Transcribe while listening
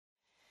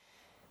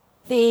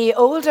The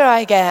older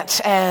I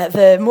get,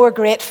 the more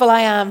grateful I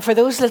am for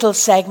those little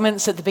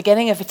segments at the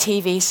beginning of a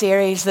TV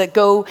series that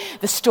go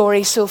the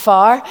story so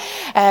far,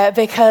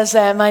 because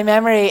my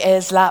memory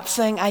is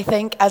lapsing, I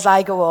think, as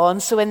I go on.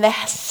 So in the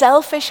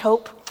selfish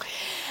hope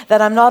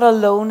that I'm not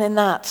alone in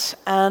that,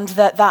 and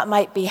that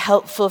might be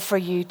helpful for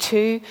you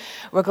too,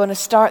 we're going to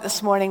start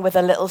this morning with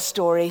a little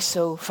story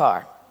so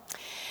far.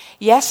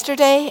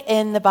 Yesterday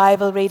in the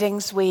Bible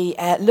readings, we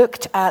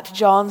looked at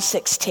John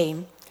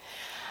 16.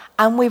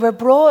 And we were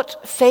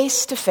brought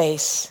face to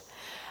face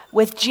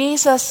with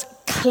Jesus'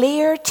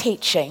 clear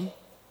teaching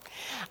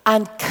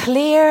and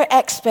clear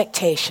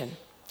expectation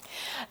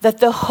that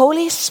the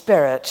Holy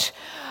Spirit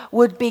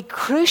would be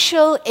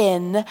crucial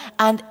in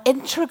and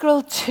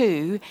integral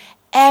to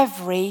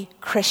every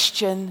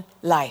Christian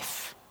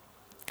life.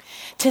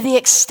 To the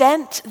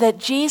extent that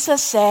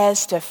Jesus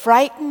says to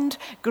frightened,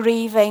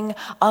 grieving,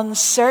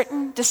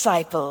 uncertain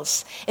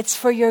disciples, "It's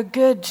for your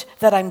good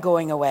that I'm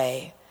going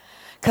away.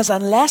 Because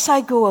unless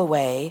I go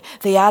away,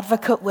 the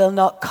advocate will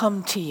not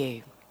come to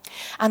you."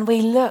 And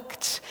we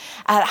looked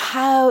at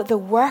how the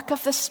work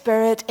of the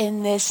Spirit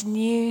in this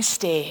new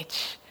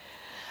stage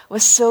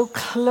was so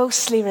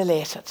closely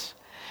related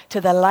to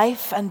the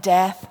life and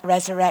death,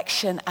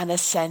 resurrection and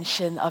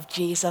ascension of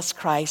Jesus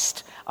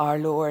Christ, our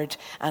Lord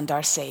and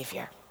our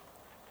Savior.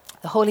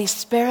 The Holy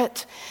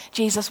Spirit,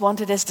 Jesus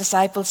wanted his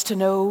disciples to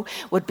know,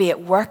 would be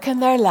at work in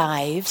their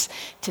lives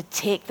to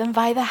take them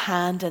by the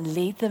hand and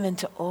lead them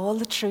into all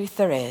the truth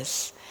there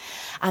is.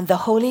 And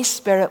the Holy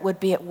Spirit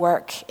would be at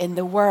work in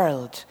the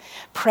world,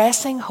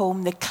 pressing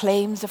home the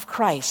claims of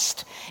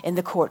Christ in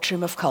the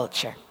courtroom of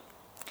culture.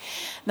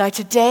 Now,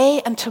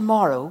 today and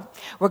tomorrow,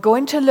 we're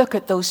going to look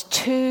at those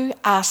two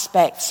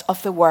aspects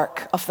of the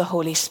work of the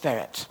Holy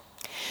Spirit.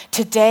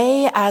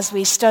 Today, as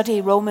we study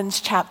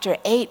Romans chapter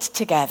 8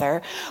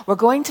 together, we're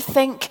going to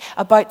think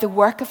about the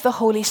work of the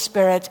Holy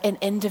Spirit in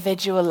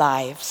individual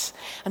lives.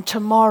 And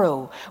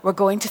tomorrow, we're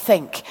going to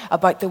think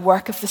about the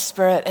work of the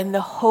Spirit in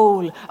the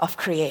whole of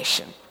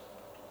creation.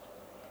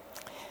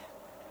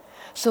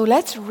 So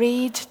let's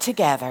read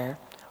together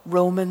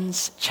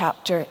Romans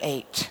chapter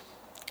 8.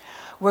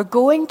 We're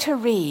going to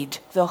read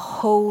the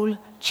whole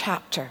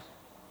chapter.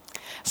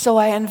 So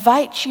I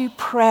invite you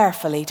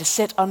prayerfully to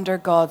sit under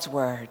God's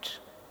word.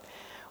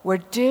 We're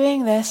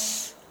doing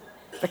this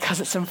because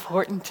it's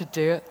important to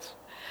do it.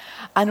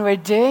 And we're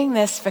doing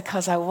this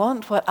because I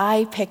want what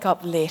I pick up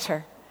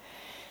later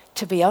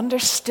to be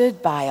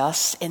understood by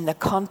us in the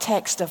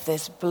context of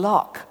this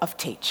block of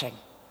teaching.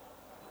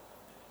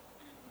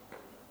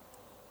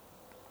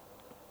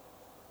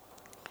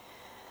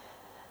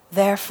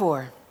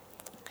 Therefore,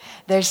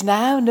 there's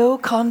now no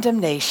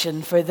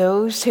condemnation for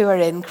those who are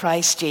in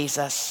Christ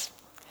Jesus.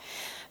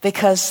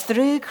 Because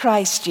through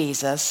Christ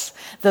Jesus,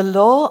 the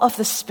law of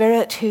the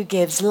Spirit who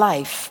gives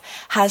life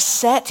has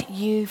set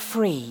you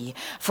free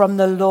from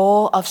the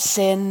law of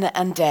sin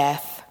and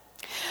death.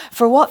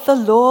 For what the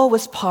law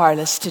was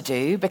powerless to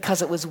do,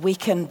 because it was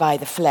weakened by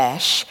the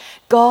flesh,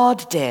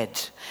 God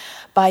did,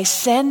 by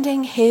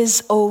sending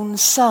his own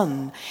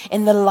Son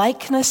in the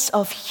likeness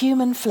of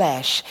human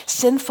flesh,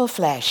 sinful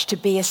flesh, to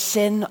be a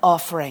sin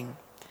offering.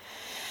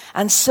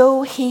 And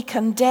so he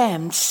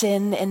condemned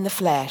sin in the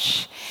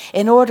flesh,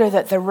 in order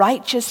that the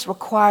righteous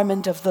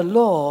requirement of the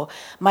law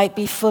might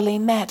be fully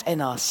met in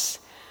us,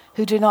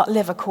 who do not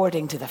live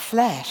according to the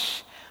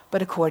flesh,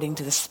 but according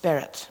to the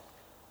Spirit.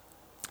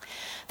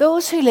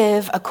 Those who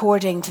live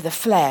according to the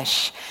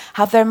flesh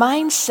have their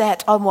minds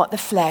set on what the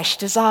flesh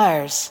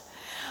desires.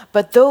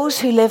 But those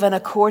who live in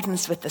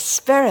accordance with the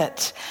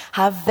Spirit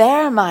have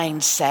their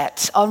minds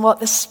set on what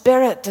the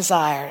Spirit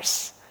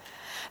desires.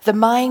 The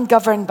mind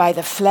governed by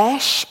the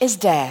flesh is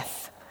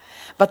death,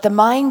 but the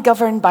mind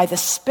governed by the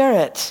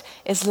Spirit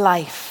is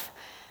life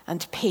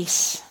and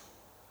peace.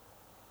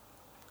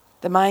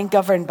 The mind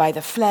governed by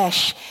the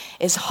flesh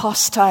is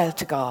hostile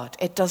to God.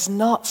 It does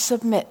not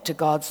submit to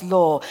God's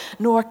law,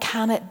 nor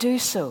can it do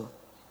so.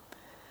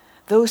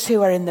 Those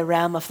who are in the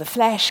realm of the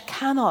flesh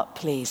cannot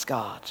please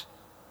God.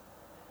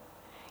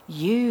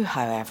 You,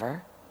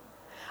 however,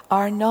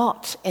 are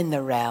not in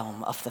the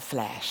realm of the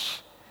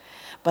flesh,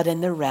 but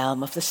in the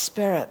realm of the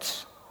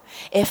Spirit,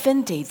 if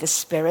indeed the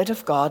Spirit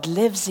of God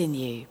lives in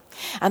you.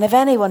 And if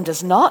anyone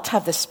does not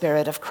have the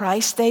Spirit of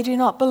Christ, they do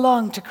not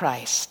belong to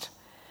Christ.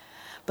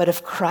 But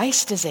if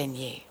Christ is in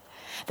you,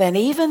 then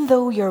even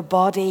though your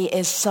body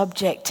is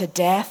subject to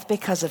death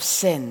because of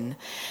sin,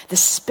 the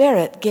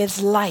Spirit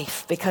gives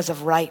life because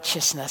of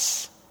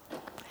righteousness.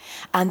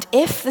 And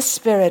if the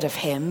Spirit of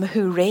him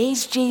who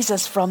raised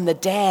Jesus from the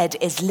dead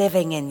is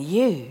living in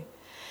you,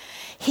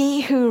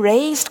 he who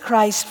raised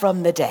Christ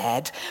from the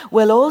dead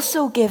will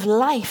also give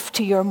life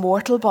to your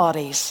mortal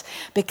bodies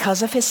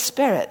because of his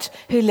Spirit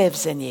who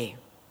lives in you.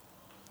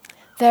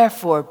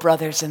 Therefore,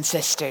 brothers and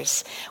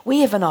sisters,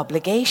 we have an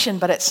obligation,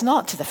 but it's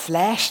not to the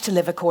flesh to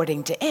live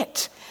according to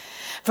it.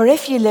 For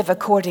if you live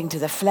according to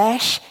the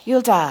flesh,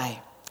 you'll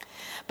die.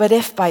 But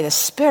if by the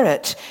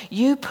Spirit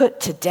you put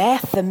to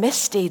death the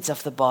misdeeds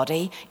of the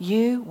body,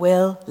 you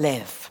will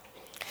live.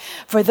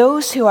 For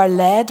those who are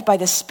led by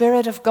the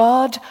Spirit of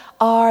God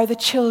are the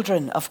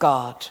children of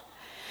God.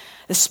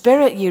 The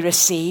Spirit you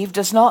received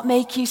does not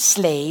make you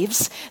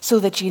slaves so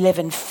that you live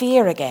in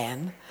fear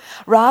again.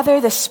 Rather,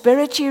 the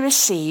Spirit you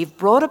received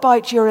brought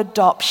about your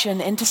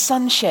adoption into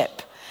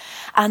sonship.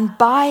 And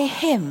by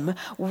him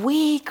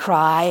we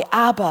cry,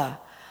 Abba,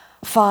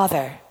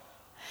 Father.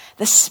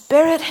 The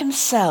Spirit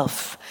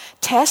himself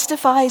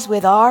testifies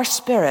with our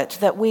spirit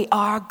that we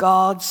are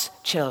God's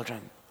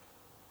children.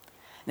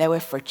 Now,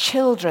 if we're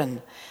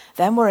children,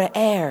 then we're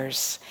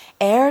heirs,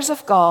 heirs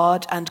of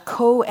God and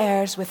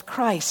co-heirs with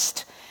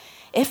Christ,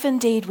 if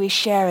indeed we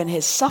share in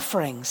his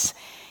sufferings,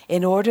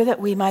 in order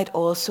that we might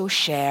also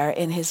share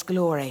in his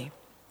glory.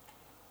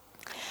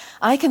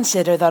 I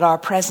consider that our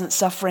present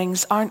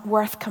sufferings aren't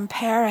worth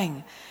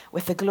comparing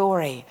with the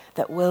glory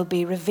that will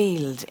be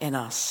revealed in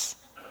us.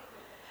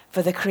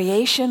 For the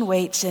creation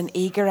waits in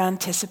eager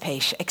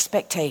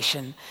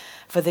expectation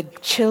for the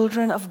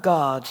children of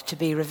God to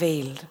be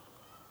revealed.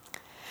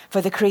 For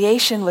the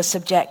creation was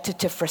subjected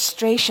to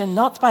frustration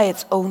not by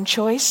its own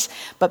choice,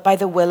 but by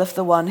the will of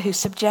the one who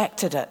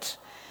subjected it,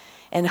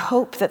 in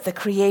hope that the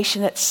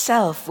creation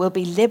itself will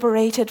be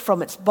liberated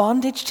from its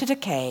bondage to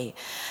decay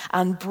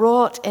and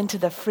brought into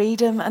the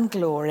freedom and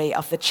glory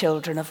of the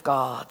children of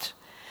God.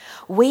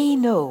 We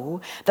know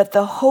that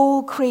the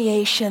whole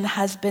creation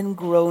has been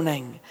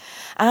groaning,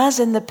 as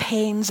in the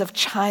pains of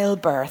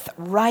childbirth,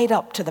 right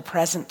up to the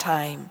present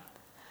time.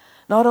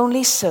 Not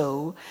only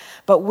so,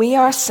 but we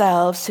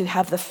ourselves who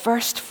have the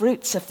first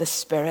fruits of the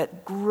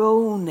Spirit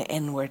groan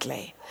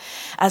inwardly,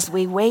 as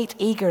we wait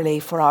eagerly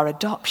for our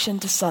adoption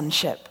to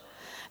sonship,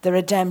 the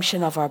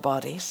redemption of our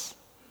bodies.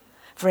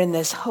 For in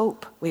this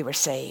hope we were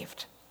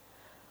saved.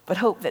 But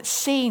hope that's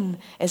seen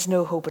is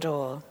no hope at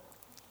all.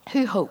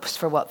 Who hopes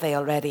for what they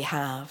already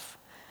have?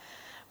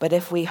 But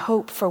if we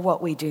hope for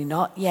what we do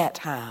not yet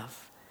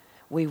have,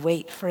 we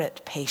wait for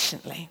it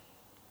patiently.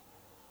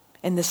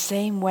 In the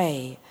same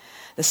way,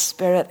 the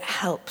Spirit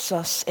helps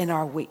us in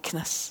our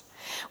weakness.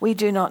 We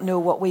do not know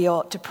what we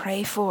ought to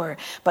pray for,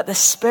 but the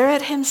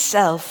Spirit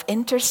himself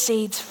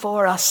intercedes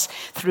for us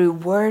through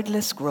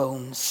wordless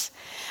groans.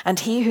 And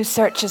he who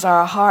searches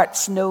our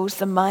hearts knows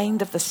the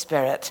mind of the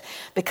Spirit,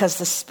 because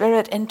the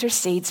Spirit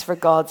intercedes for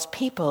God's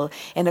people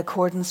in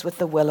accordance with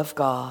the will of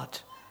God.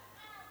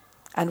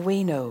 And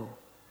we know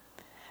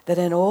that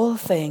in all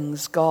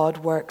things God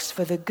works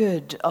for the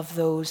good of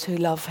those who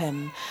love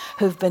him,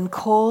 who've been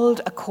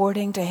called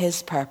according to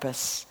his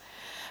purpose.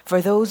 For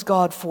those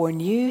God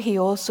foreknew, he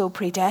also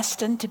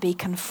predestined to be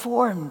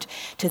conformed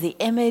to the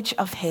image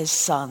of his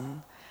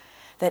Son,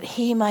 that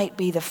he might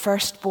be the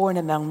firstborn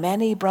among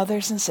many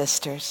brothers and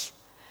sisters.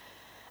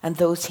 And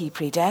those he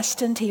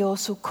predestined, he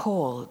also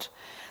called.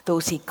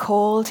 Those he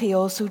called, he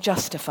also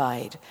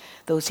justified.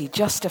 Those he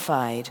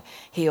justified,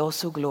 he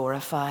also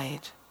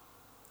glorified.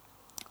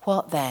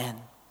 What then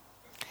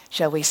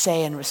shall we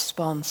say in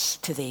response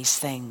to these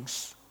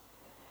things?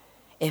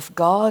 If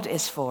God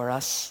is for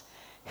us,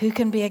 who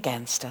can be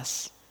against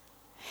us?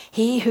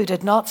 He who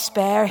did not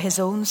spare his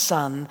own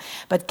Son,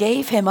 but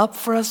gave him up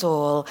for us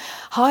all,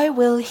 how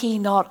will he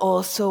not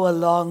also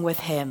along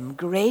with him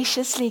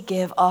graciously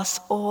give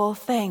us all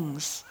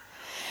things?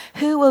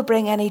 Who will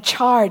bring any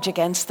charge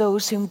against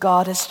those whom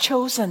God has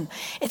chosen?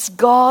 It's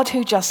God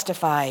who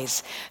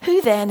justifies.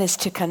 Who then is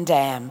to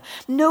condemn?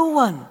 No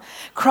one.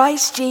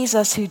 Christ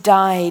Jesus, who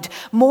died,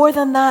 more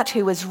than that,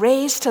 who was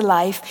raised to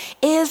life,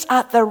 is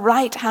at the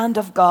right hand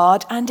of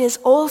God and is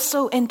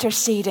also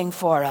interceding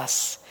for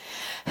us.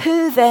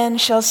 Who then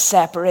shall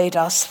separate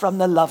us from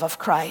the love of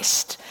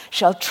Christ?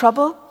 Shall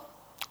trouble,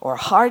 or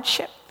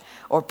hardship,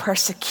 or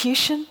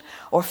persecution,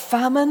 or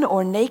famine,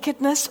 or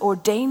nakedness, or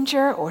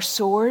danger, or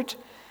sword?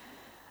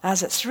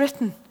 As it's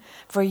written,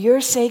 for your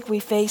sake we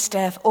face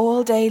death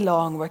all day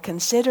long. We're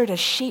considered as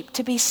sheep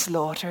to be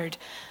slaughtered.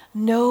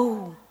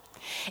 No.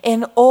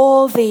 In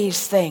all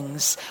these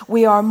things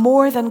we are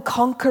more than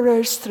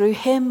conquerors through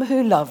him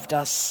who loved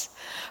us.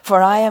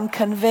 For I am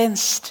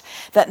convinced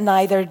that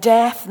neither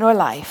death nor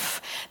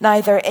life,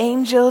 neither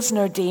angels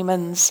nor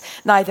demons,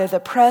 neither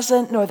the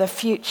present nor the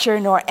future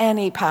nor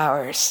any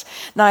powers,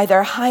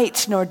 neither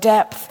height nor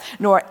depth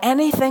nor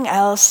anything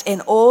else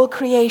in all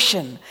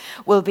creation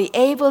will be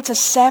able to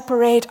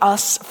separate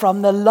us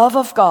from the love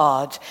of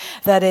God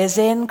that is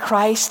in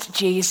Christ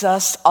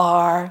Jesus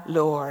our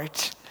Lord.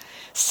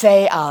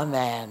 Say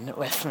amen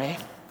with me.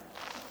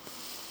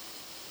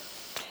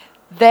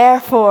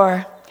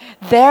 Therefore,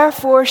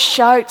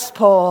 shouts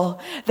Paul,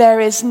 there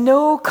is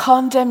no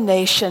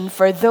condemnation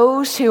for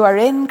those who are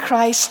in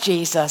Christ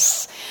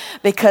Jesus,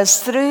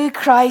 because through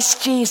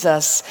Christ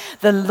Jesus,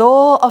 the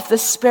law of the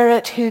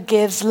Spirit who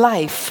gives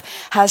life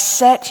has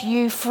set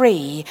you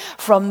free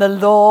from the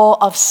law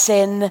of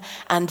sin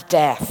and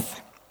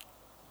death.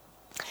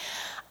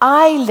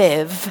 I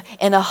live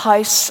in a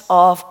house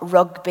of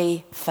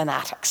rugby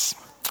fanatics.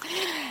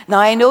 Now,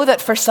 I know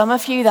that for some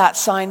of you that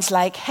sounds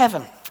like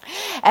heaven.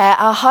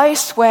 A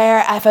house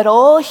where, if at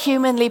all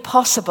humanly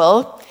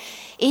possible,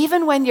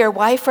 even when your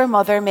wife or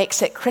mother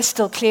makes it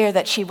crystal clear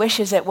that she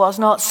wishes it was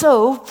not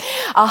so.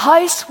 A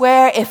house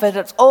where, if it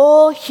is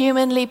all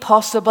humanly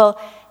possible,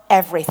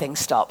 everything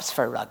stops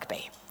for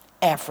rugby.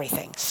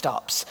 Everything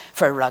stops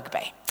for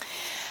rugby.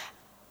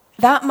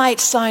 That might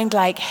sound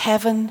like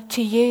heaven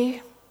to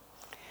you.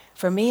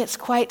 For me, it's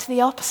quite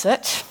the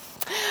opposite.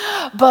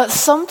 But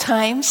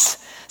sometimes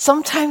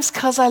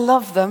because I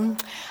love them,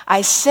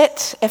 I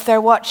sit, if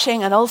they're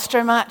watching an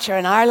Ulster match or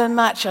an Ireland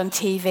match on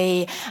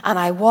TV, and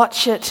I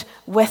watch it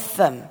with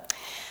them.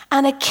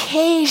 And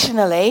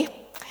occasionally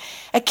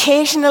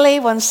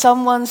when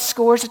someone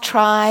scores a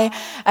try,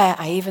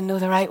 I even know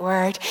the right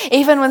word,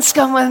 even when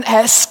someone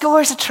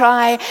scores a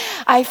try,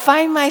 I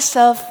find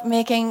myself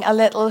making a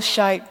little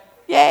shout,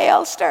 "Yay,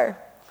 Ulster!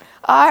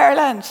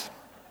 Ireland!"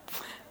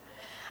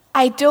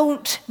 I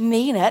don't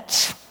mean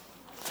it.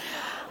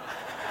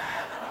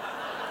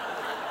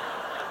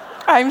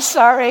 I'm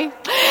sorry.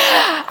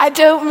 I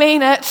don't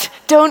mean it.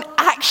 Don't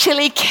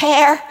actually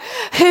care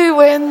who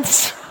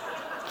wins.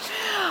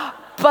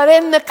 But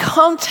in the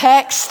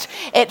context,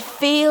 it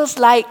feels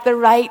like the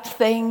right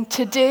thing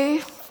to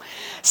do.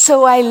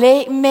 So I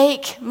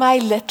make my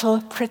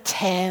little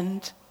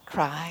pretend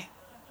cry.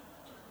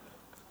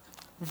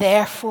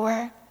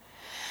 Therefore,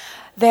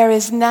 there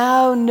is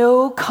now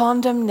no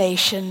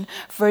condemnation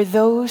for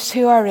those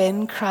who are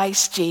in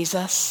Christ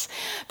Jesus,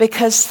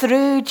 because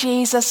through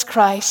Jesus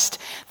Christ,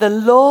 the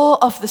law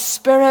of the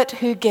Spirit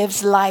who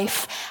gives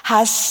life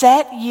has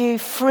set you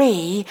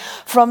free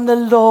from the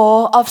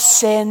law of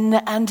sin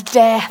and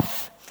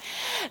death.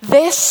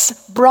 This,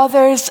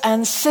 brothers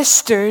and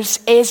sisters,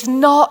 is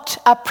not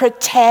a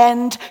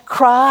pretend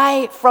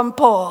cry from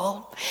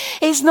Paul.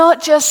 He's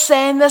not just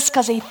saying this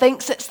because he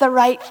thinks it's the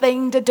right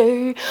thing to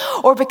do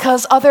or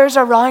because others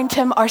around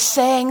him are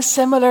saying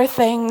similar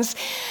things.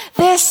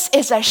 This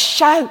is a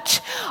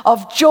shout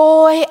of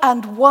joy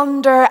and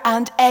wonder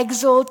and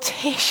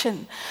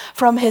exultation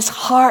from his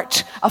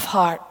heart of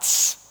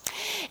hearts.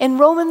 In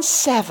Romans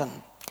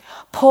 7,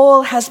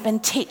 Paul has been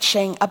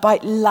teaching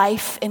about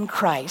life in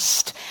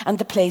Christ and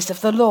the place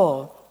of the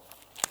law.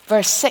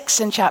 Verse 6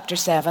 in chapter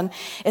 7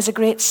 is a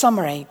great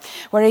summary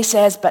where he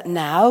says, "But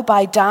now,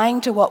 by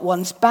dying to what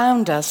once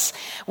bound us,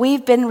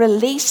 we've been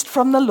released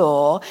from the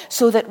law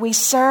so that we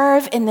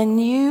serve in the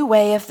new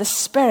way of the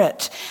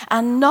Spirit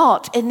and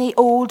not in the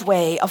old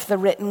way of the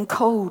written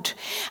code."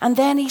 And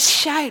then he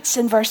shouts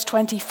in verse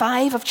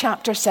 25 of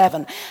chapter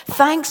 7,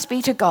 "Thanks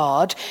be to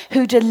God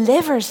who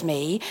delivers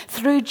me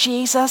through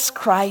Jesus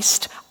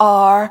Christ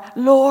our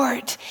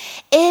Lord."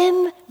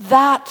 In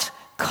that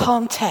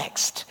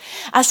context,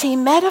 as he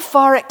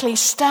metaphorically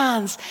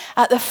stands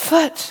at the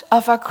foot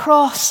of a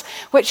cross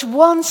which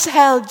once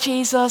held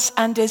Jesus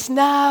and is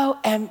now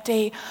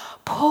empty,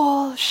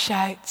 Paul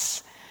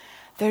shouts,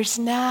 "There's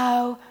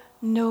now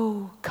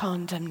no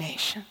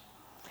condemnation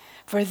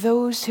for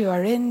those who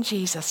are in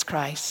Jesus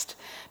Christ,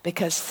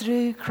 because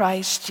through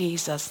Christ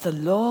Jesus, the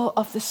law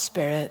of the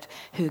Spirit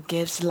who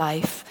gives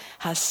life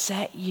has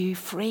set you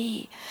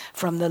free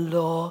from the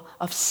law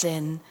of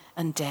sin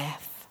and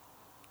death."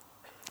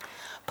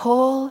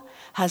 Paul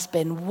has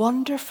been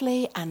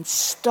wonderfully and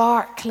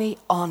starkly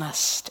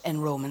honest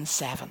in Romans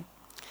 7.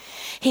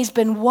 He's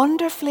been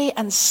wonderfully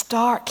and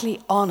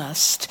starkly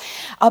honest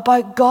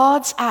about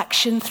God's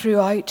action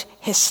throughout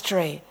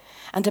history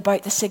and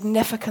about the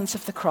significance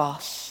of the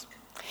cross.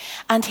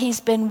 And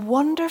he's been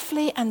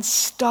wonderfully and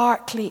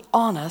starkly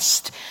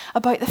honest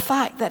about the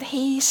fact that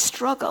he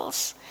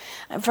struggles.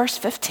 Verse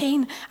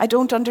 15, "I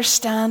don't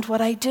understand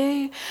what I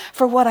do.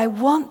 For what I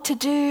want to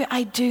do,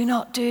 I do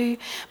not do.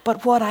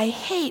 But what I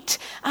hate,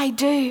 I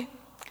do."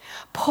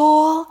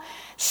 Paul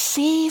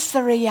sees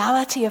the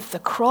reality of the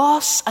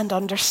cross and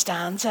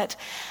understands it,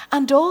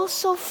 and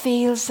also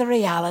feels the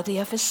reality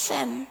of his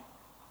sin.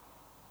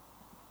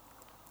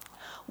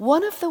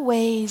 One of the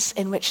ways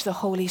in which the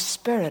Holy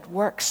Spirit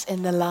works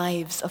in the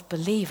lives of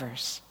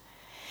believers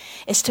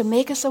is to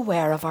make us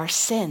aware of our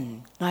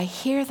sin. Now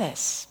hear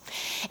this.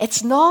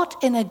 It's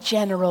not in a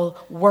general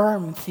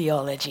worm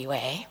theology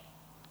way.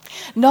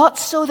 Not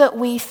so that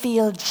we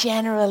feel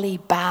generally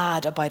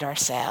bad about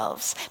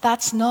ourselves.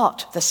 That's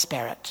not the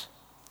Spirit.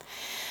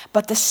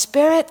 But the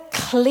Spirit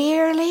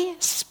clearly,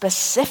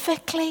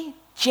 specifically,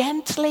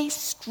 gently,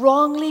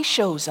 strongly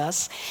shows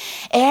us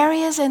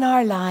areas in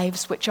our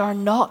lives which are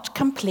not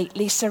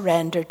completely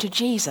surrendered to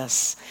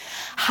Jesus.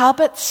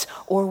 Habits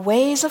or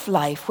ways of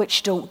life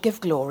which don't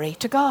give glory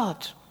to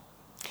God.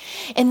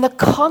 In the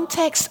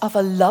context of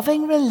a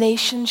loving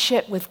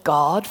relationship with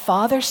God,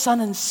 Father, Son,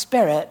 and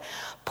Spirit,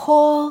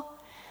 Paul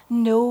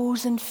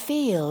knows and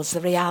feels the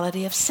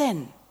reality of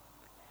sin.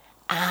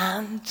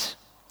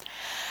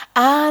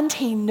 And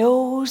he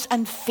knows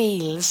and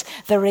feels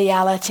the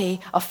reality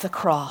of the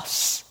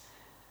cross.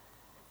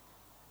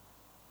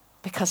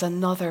 Because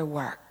another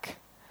work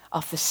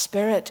of the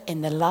Spirit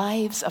in the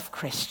lives of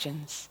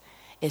Christians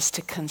is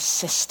to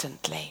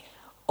consistently,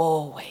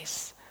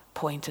 always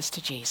point us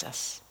to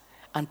Jesus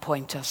and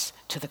point us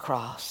to the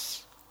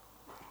cross.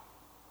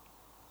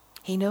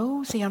 He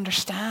knows, he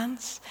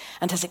understands,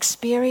 and has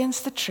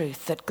experienced the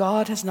truth that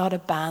God has not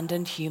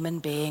abandoned human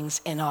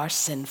beings in our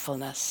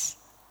sinfulness.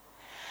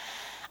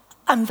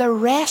 And the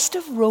rest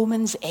of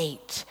Romans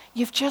 8,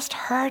 you've just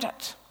heard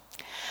it.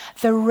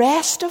 The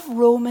rest of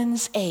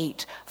Romans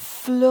 8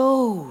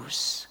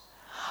 flows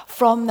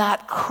from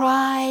that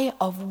cry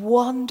of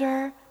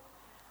wonder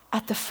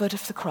at the foot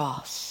of the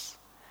cross.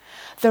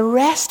 The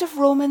rest of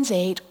Romans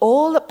 8,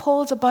 all that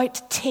Paul's about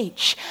to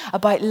teach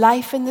about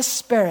life in the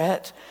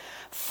Spirit,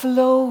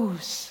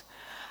 flows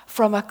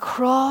from a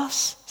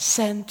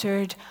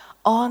cross-centered,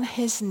 on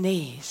his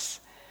knees,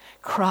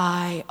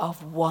 cry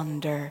of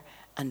wonder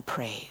and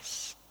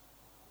praise.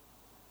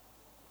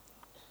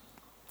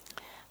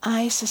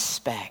 I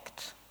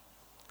suspect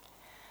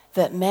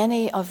that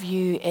many of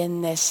you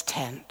in this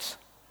tent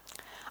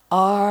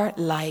are,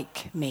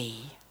 like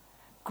me,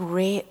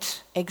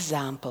 great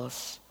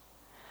examples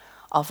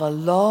of a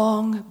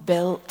long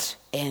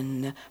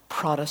built-in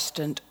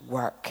Protestant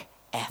work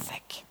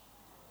ethic.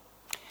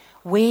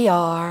 We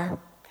are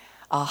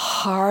a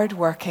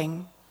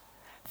hard-working,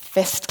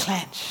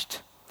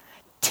 fist-clenched,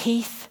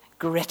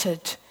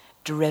 teeth-gritted,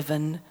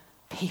 driven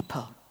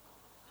people.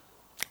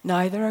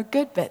 Now, there are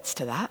good bits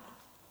to that.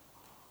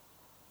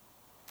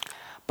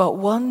 But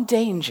one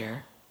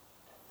danger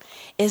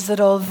is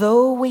that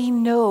although we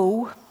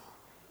know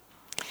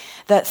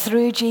that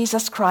through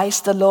Jesus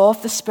Christ, the law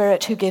of the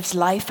Spirit who gives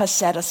life has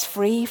set us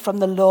free from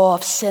the law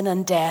of sin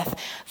and death,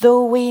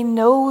 though we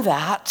know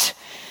that,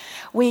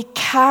 we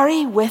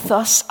carry with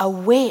us a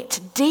weight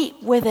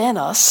deep within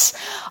us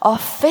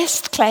of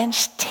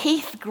fist-clenched,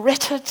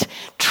 teeth-gritted,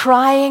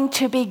 trying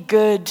to be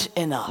good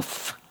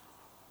enough.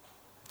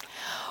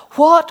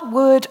 What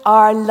would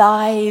our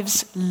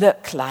lives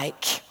look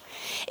like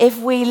if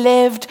we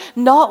lived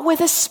not with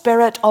a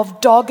spirit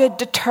of dogged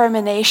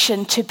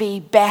determination to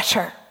be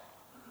better,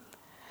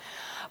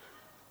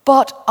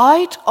 but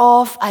out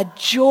of a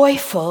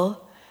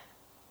joyful,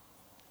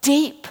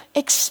 deep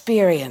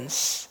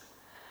experience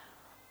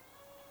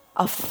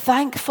of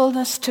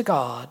thankfulness to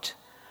God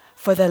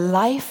for the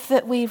life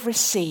that we've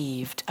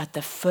received at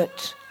the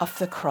foot of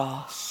the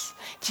cross?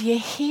 Do you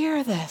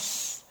hear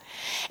this?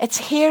 It's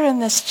here in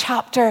this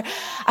chapter.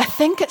 I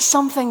think it's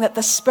something that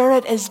the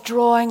Spirit is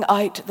drawing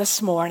out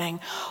this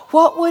morning.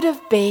 What would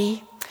it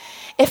be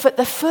if at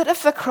the foot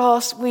of the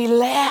cross we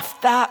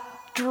left that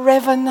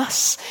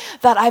drivenness,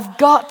 that I've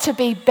got to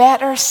be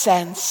better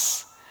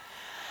sense,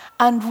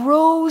 and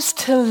rose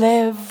to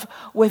live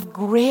with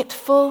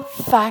grateful,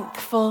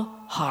 thankful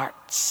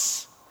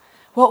hearts?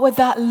 What would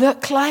that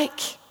look like?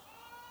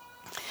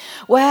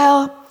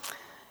 Well,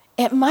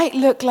 it might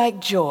look like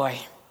joy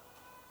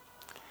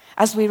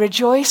as we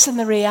rejoice in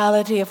the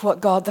reality of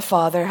what God the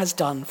Father has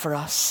done for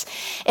us.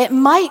 It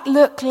might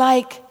look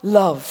like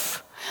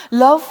love.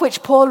 Love,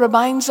 which Paul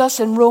reminds us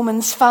in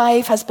Romans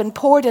 5, has been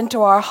poured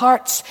into our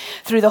hearts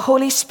through the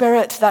Holy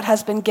Spirit that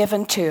has been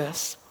given to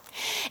us.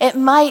 It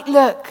might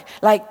look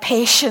like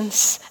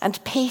patience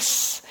and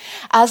peace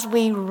as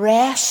we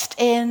rest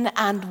in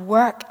and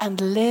work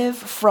and live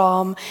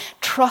from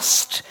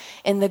trust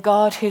in the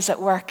God who's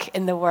at work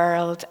in the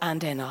world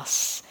and in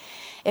us.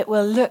 It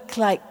will look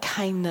like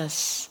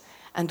kindness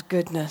and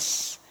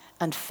goodness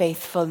and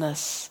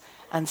faithfulness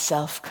and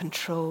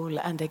self-control,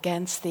 and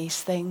against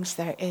these things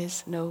there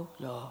is no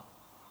law.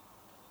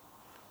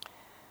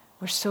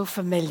 We're so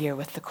familiar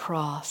with the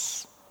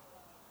cross.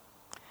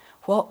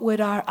 What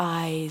would our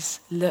eyes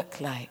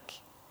look like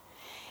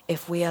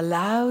if we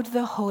allowed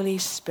the Holy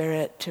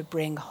Spirit to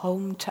bring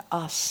home to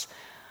us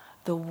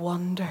the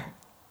wonder,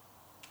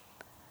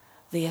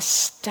 the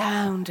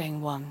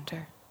astounding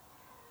wonder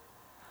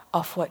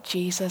of what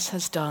Jesus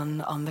has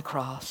done on the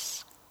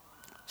cross,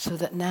 so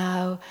that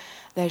now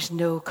there's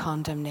no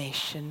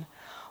condemnation?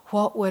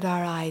 What would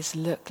our eyes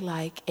look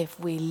like if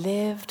we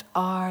lived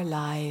our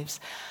lives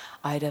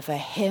out of a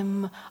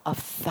hymn of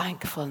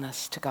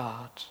thankfulness to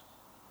God?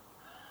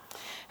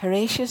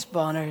 Horatius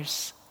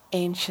Bonner's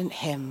ancient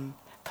hymn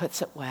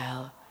puts it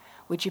well.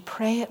 Would you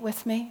pray it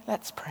with me?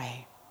 Let's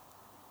pray.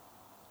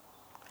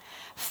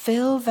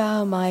 Fill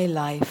thou my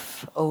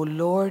life, O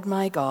Lord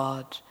my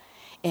God,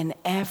 in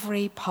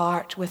every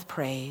part with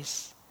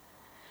praise,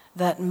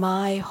 that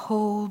my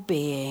whole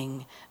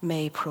being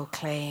may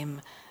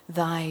proclaim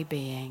thy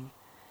being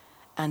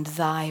and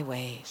thy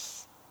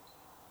ways.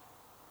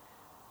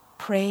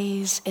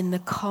 Praise in the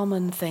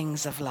common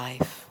things of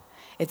life,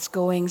 its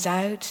goings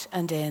out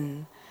and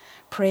in.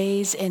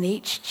 Praise in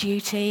each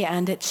duty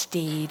and its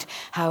deed,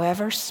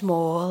 however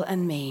small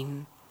and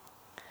mean.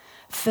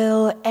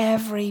 Fill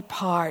every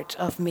part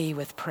of me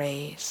with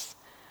praise.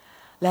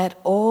 Let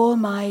all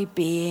my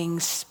being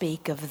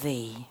speak of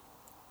thee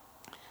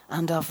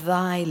and of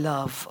thy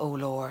love, O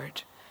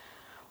Lord,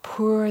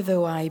 poor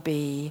though I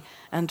be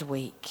and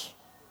weak.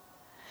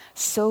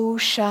 So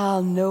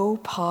shall no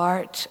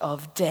part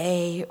of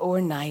day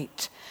or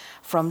night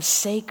from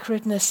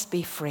sacredness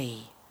be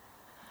free,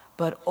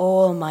 but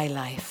all my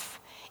life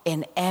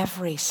in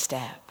every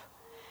step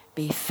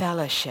be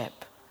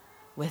fellowship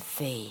with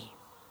thee.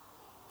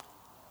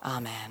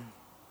 Amen.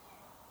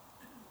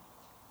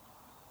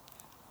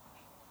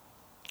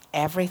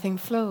 everything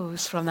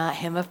flows from that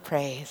hymn of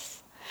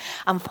praise.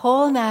 And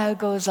Paul now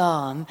goes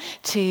on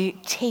to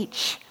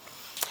teach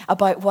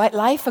about what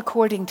life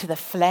according to the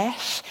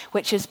flesh,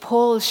 which is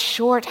Paul's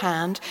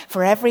shorthand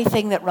for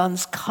everything that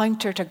runs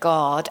counter to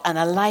God and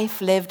a life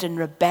lived in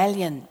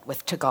rebellion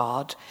to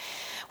God,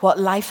 what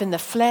life in the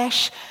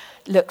flesh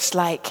looks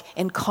like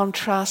in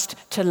contrast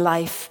to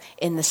life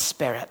in the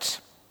Spirit.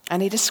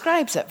 And he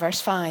describes it,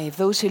 verse 5,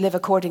 those who live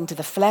according to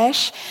the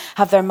flesh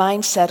have their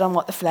minds set on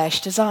what the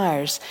flesh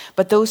desires,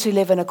 but those who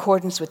live in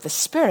accordance with the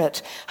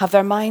Spirit have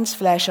their minds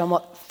set on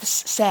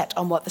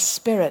what the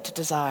Spirit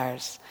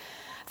desires.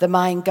 The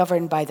mind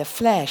governed by the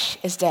flesh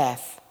is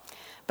death,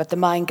 but the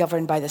mind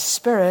governed by the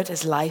Spirit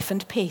is life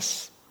and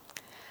peace.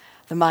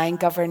 The mind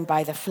governed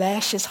by the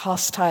flesh is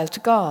hostile to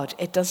God.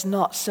 It does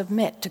not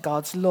submit to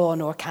God's law,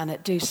 nor can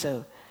it do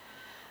so.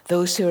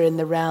 Those who are in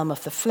the realm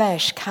of the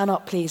flesh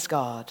cannot please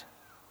God.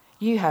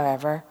 You,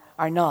 however,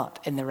 are not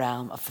in the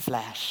realm of the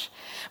flesh,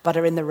 but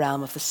are in the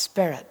realm of the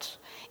Spirit,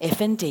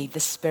 if indeed the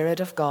Spirit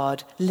of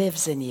God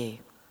lives in you.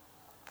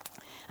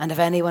 And if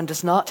anyone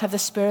does not have the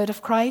Spirit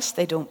of Christ,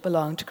 they don't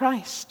belong to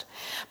Christ.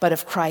 But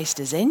if Christ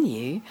is in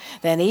you,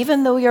 then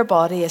even though your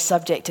body is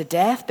subject to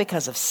death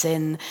because of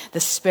sin, the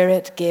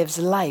Spirit gives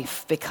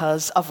life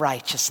because of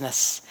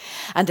righteousness.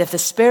 And if the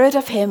Spirit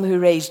of him who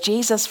raised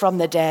Jesus from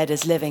the dead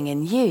is living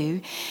in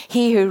you,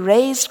 he who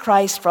raised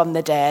Christ from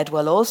the dead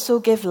will also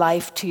give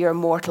life to your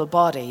mortal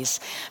bodies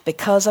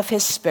because of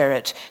his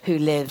Spirit who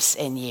lives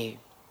in you.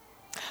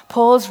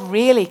 Paul's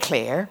really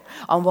clear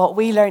on what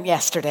we learned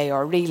yesterday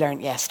or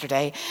relearned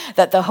yesterday,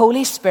 that the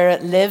Holy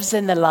Spirit lives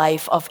in the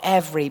life of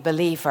every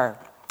believer.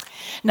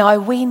 Now,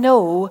 we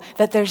know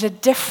that there's a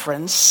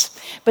difference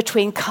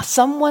between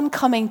someone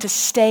coming to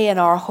stay in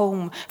our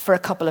home for a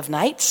couple of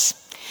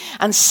nights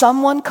and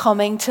someone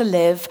coming to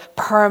live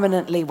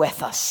permanently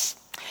with us.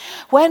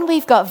 When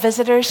we've got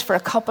visitors for a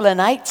couple of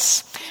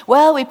nights,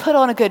 well, we put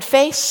on a good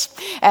face.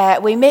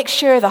 We make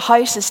sure the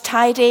house is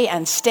tidy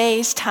and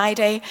stays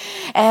tidy.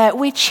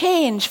 We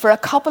change for a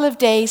couple of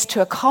days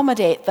to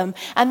accommodate them.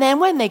 And then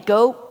when they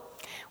go,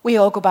 we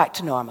all go back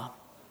to normal.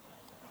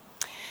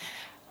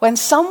 When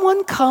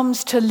someone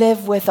comes to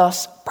live with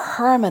us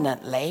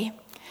permanently,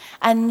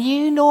 a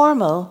new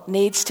normal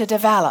needs to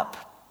develop.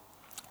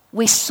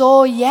 We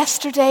saw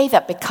yesterday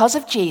that because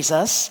of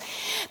Jesus,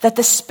 that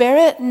the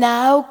Spirit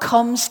now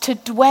comes to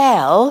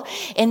dwell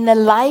in the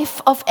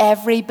life of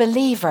every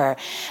believer.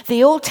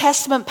 The Old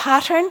Testament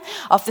pattern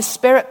of the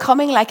Spirit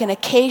coming like an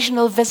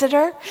occasional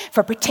visitor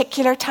for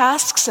particular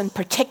tasks and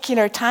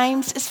particular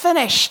times is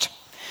finished.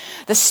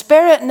 The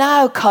Spirit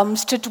now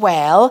comes to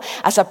dwell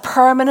as a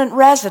permanent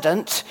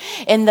resident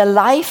in the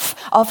life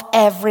of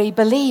every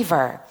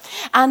believer.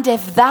 And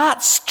if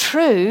that's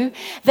true,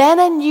 then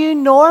a new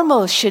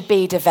normal should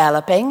be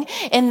developing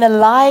in the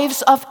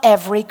lives of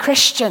every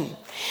Christian.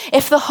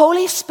 If the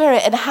Holy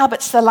Spirit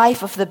inhabits the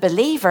life of the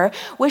believer,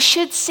 we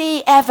should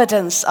see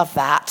evidence of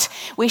that.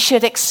 We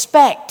should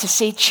expect to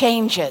see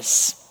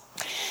changes.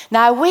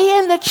 Now, we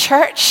in the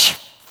church,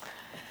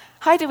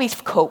 how do we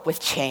cope with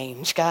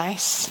change,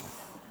 guys?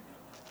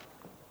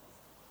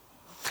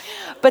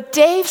 But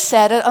Dave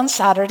said it on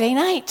Saturday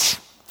night.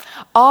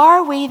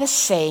 Are we the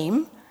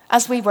same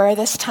as we were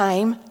this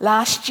time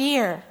last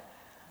year?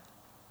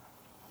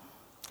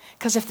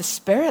 Because if the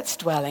Spirit's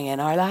dwelling in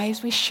our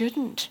lives, we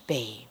shouldn't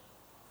be.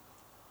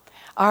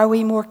 Are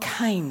we more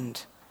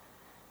kind?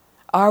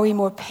 Are we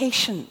more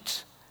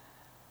patient?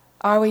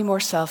 Are we more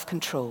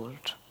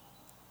self-controlled?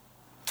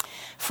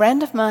 A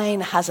friend of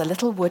mine has a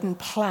little wooden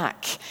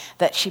plaque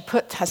that she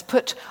has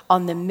put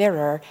on the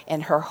mirror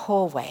in her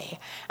hallway.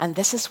 And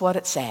this is what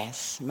it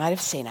says. You might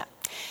have seen it.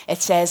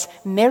 It says,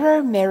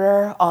 "Mirror,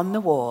 mirror on the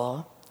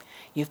wall,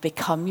 you've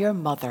become your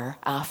mother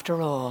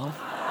after all."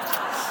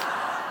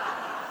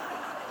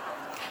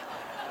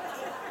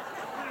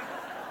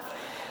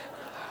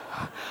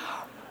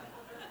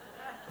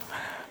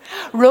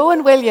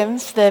 Rowan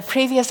Williams, the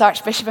previous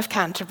Archbishop of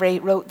Canterbury,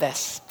 wrote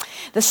this: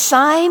 "The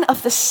sign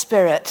of the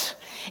Spirit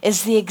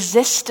is the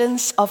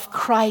existence of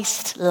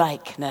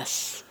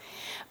Christ-likeness,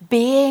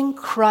 being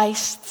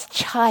Christ's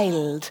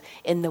child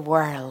in the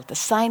world." The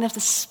sign of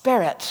the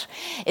Spirit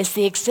is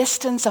the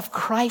existence of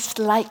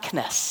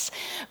Christ-likeness,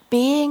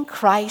 being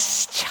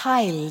Christ's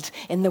child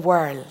in the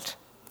world.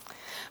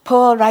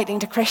 Paul, writing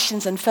to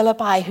Christians in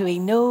Philippi who he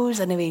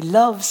knows and who he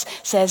loves,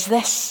 says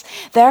this: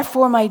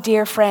 "Therefore, my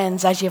dear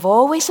friends, as you've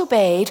always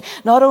obeyed,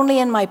 not only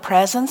in my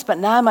presence, but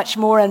now much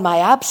more in my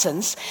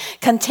absence,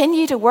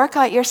 continue to work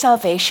out your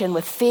salvation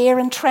with fear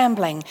and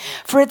trembling.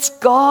 For it's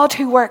God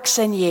who works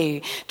in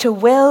you to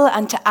will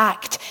and to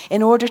act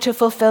in order to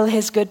fulfill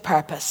his good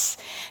purpose.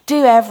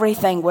 Do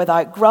everything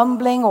without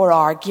grumbling or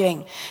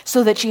arguing,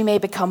 so that you may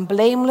become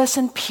blameless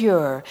and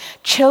pure,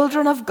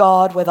 children of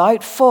God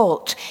without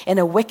fault in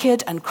a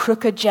wicked and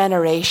crooked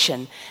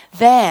generation.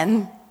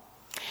 Then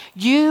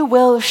you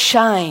will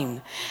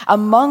shine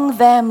among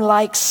them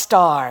like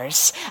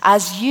stars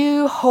as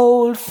you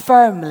hold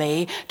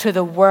firmly to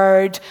the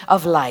word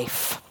of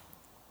life."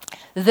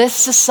 This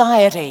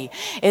society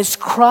is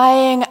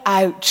crying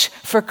out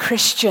for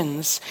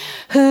Christians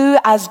who,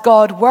 as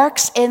God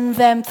works in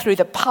them through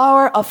the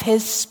power of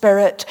his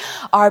Spirit,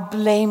 are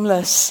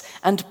blameless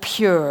and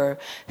pure,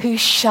 who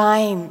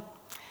shine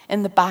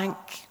in the bank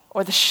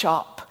or the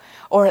shop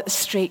or at the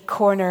street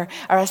corner,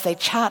 or as they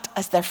chat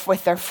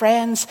with their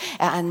friends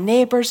and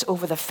neighbours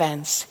over the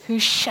fence, who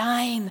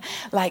shine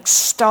like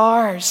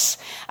stars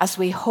as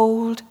we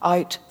hold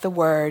out the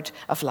word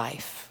of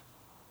life.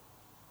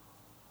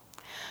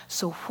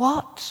 So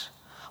what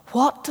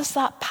does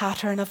that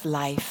pattern of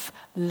life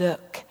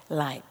look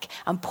like?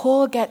 And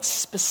Paul gets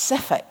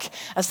specific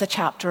as the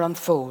chapter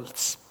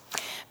unfolds.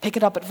 Pick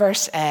it up at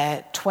verse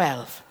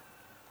 12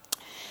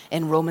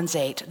 in Romans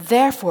 8.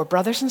 Therefore,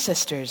 brothers and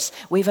sisters,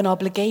 we've an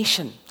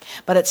obligation,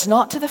 but it's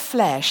not to the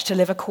flesh to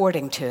live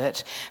according to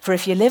it. For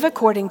if you live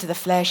according to the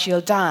flesh,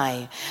 you'll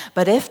die.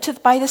 But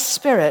if by the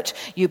Spirit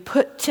you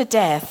put to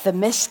death the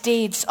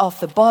misdeeds of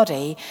the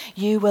body,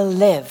 you will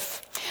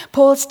live.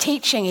 Paul's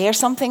teaching here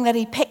something that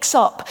he picks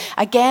up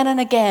again and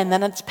again,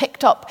 and it's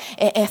picked up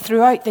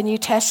throughout the New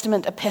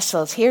Testament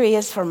epistles. Here he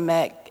is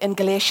in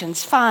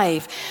Galatians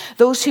 5.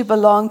 Those who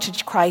belong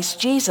to Christ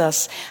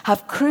Jesus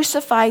have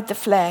crucified the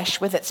flesh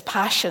with its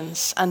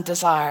passions and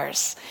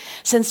desires.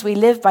 Since we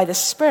live by the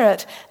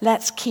Spirit,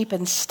 let's keep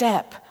in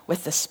step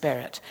with the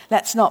Spirit.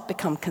 Let's not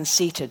become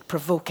conceited,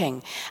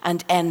 provoking,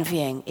 and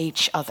envying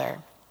each other.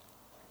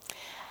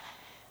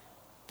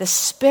 The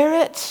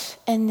Spirit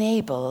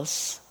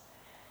enables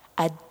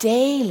a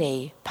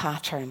daily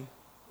pattern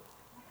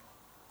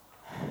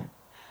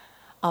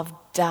of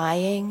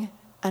dying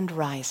and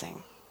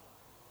rising.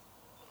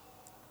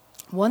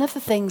 One of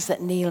the things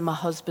that Neil, my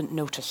husband,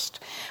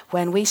 noticed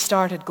when we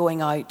started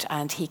going out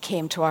and he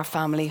came to our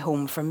family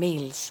home for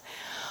meals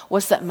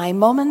was that my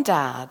mum and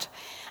dad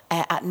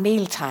at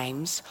meal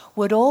times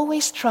would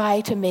always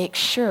try to make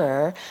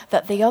sure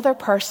that the other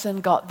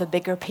person got the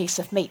bigger piece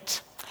of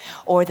meat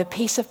or the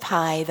piece of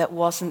pie that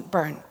wasn't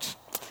burnt.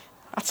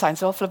 That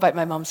sounds awful about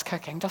my mum's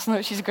cooking, doesn't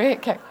it? She's a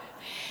great cook.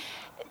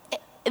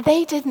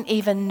 They didn't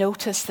even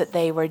notice that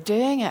they were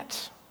doing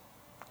it.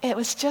 It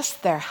was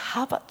just their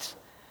habit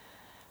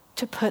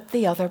to put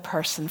the other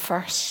person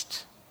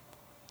first.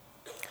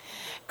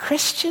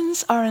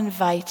 Christians are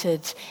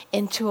invited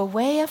into a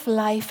way of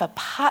life, a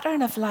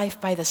pattern of life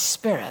by the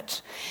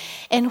Spirit,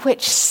 in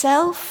which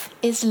self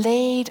is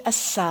laid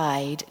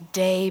aside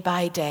day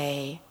by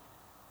day.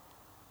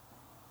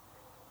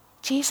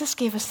 Jesus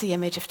gave us the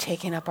image of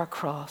taking up our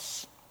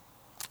cross.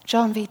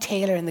 John V.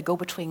 Taylor in The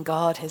Go-Between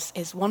God,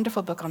 his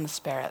wonderful book on the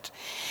Spirit,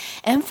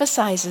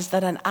 emphasizes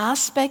that an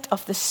aspect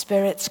of the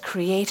Spirit's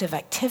creative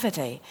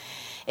activity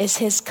is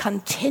his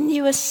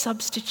continuous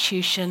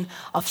substitution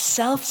of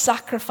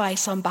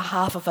self-sacrifice on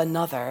behalf of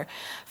another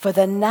for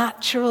the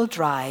natural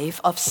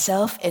drive of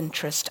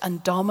self-interest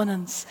and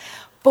dominance.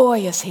 Boy,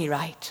 is he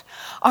right.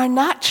 Our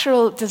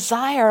natural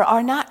desire,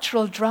 our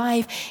natural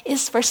drive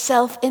is for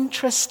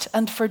self-interest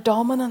and for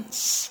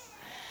dominance.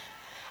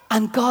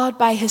 And God,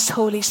 by his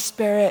Holy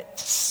Spirit,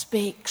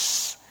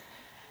 speaks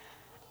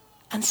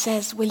and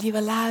says, will you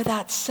allow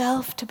that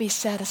self to be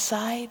set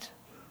aside?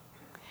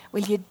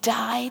 Will you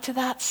die to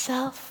that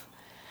self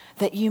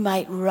that you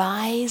might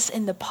rise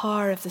in the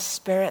power of the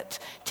Spirit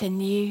to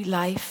new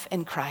life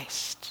in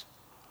Christ?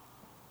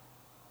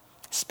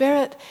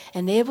 Spirit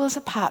enables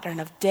a pattern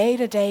of day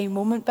to day,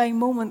 moment by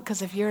moment,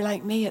 because if you're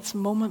like me, it's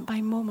moment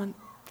by moment,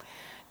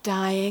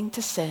 dying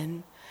to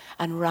sin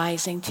and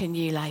rising to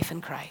new life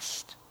in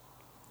Christ.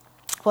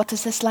 What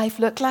does this life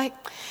look like?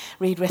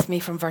 Read with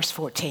me from verse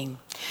 14.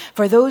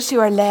 For those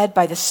who are led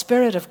by the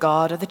Spirit of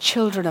God are the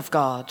children of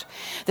God.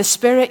 The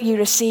Spirit you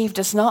received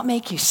does not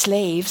make you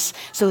slaves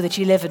so that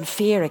you live in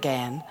fear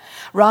again.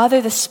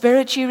 Rather, the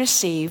Spirit you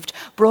received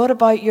brought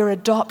about your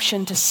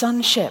adoption to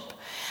sonship.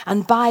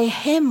 And by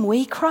him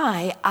we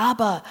cry,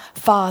 Abba,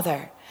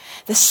 Father.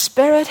 The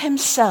Spirit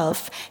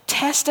himself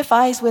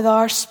testifies with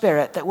our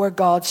spirit that we're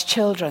God's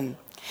children.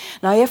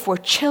 Now, if we're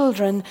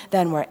children,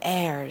 then we're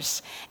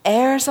heirs,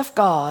 heirs of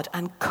God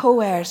and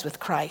co-heirs with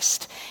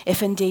Christ,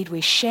 if indeed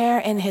we share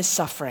in his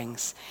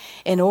sufferings,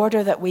 in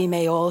order that we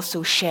may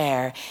also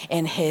share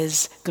in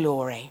his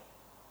glory.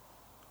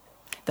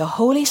 The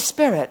Holy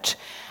Spirit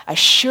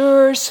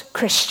assures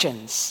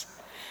Christians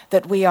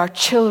that we are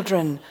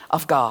children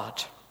of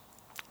God.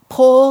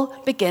 Paul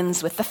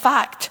begins with the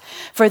fact,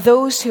 for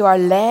those who are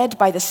led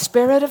by the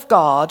Spirit of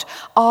God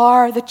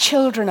are the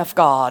children of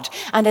God.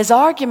 And his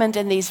argument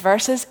in these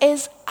verses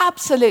is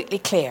absolutely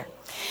clear.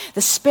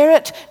 The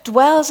Spirit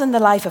dwells in the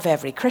life of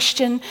every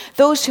Christian.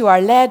 Those who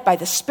are led by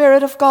the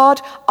Spirit of God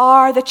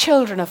are the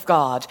children of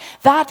God.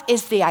 That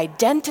is the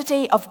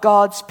identity of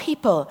God's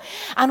people.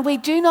 And we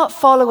do not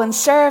follow and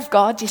serve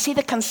God. Do you see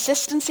the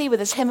consistency with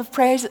his hymn of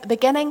praise at the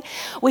beginning?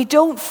 We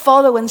don't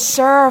follow and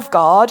serve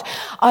God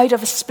out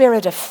of a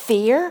spirit of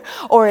fear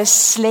or as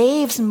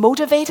slaves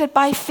motivated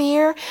by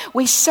fear.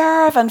 We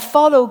serve and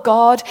follow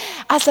God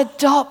as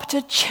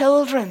adopted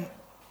children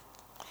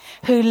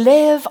who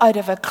live out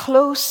of a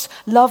close,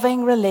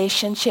 loving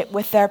relationship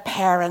with their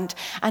parent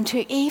and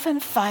who even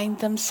find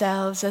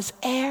themselves as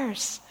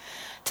heirs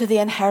to the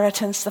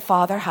inheritance the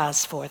Father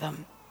has for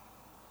them.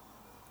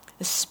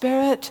 The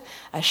Spirit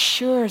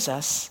assures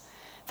us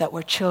that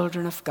we're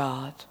children of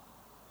God.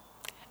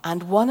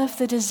 And one of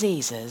the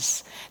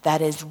diseases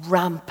that is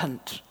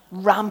rampant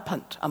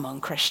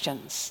among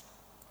Christians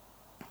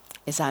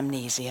is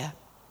amnesia.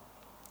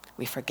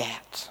 We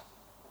forget.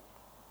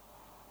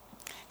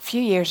 A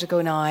few years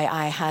ago now,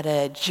 I had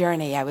a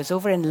journey. I was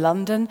over in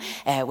London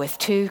with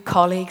 2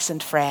 colleagues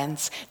and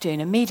friends doing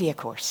a media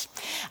course.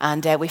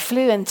 And we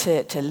flew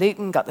into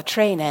Luton, got the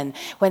train in.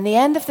 When the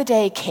end of the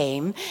day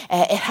came,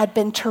 it had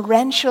been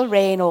torrential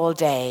rain all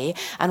day.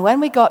 And when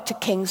we got to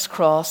King's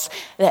Cross,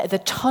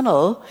 the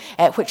tunnel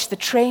which the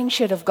train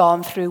should have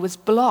gone through was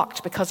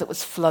blocked because it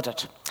was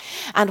flooded.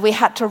 And we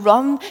had to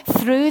run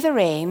through the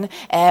rain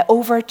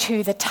over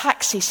to the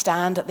taxi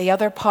stand at the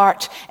other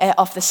part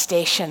of the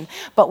station.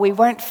 But we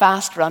weren't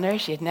fast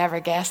runners. You'd never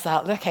guess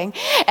that looking.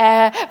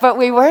 But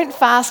we weren't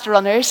fast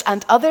runners,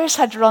 and others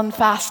had run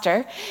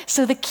faster.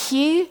 So the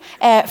queue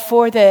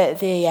for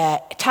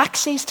the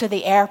taxis to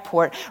the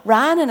airport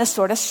ran in a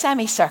sort of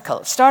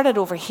semicircle. Started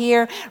over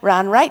here,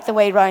 ran right the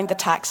way round the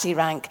taxi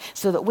rank,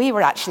 so that we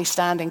were actually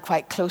standing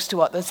quite close to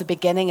what was the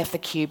beginning of the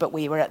queue, but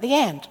we were at the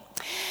end.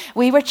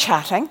 We were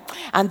chatting,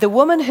 and the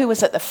woman who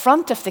was at the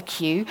front of the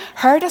queue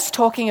heard us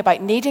talking about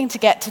needing to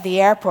get to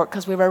the airport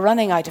because we were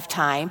running out of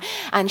time,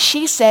 and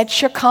she said,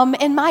 "Sure, come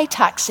in my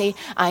taxi,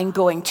 I'm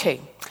going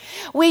too."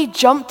 We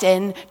jumped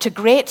in to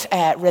great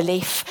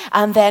relief,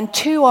 and then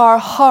to our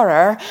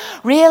horror,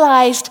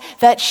 realised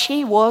that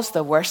she was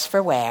the worse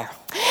for wear.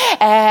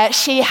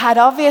 She had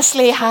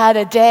obviously had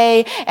a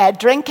day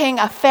drinking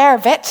a fair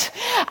bit,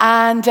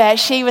 and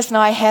she was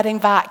now heading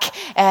back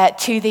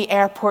to the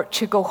airport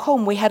to go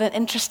home. We had an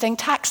interesting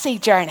taxi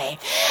journey.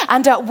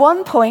 And at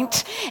one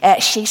point,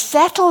 she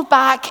settled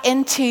back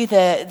into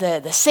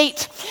the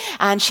seat,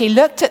 and she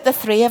looked at the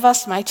 3 of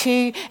us, my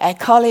 2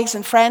 colleagues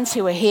and friends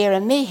who were here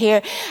and me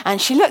here,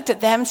 and she looked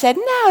at them and said,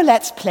 "Now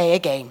let's play a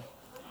game."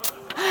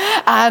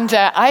 And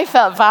I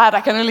felt bad.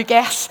 I can only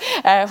guess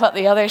what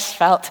the others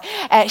felt.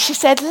 She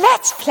said,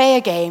 "Let's play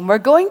a game. We're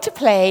going to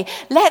play,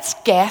 let's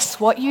guess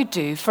what you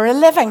do for a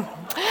living."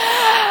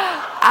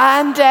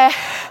 And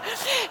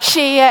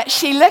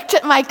she looked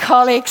at my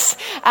colleagues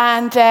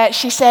and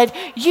she said,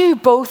 "You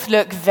both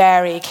look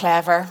very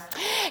clever."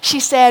 She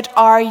said,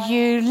 "Are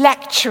you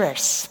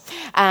lecturers?"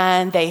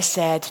 And they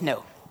said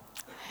no.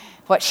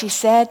 What she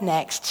said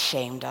next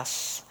shamed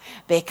us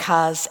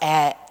because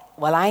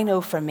well, I know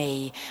for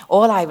me,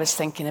 all I was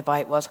thinking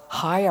about was,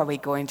 how are we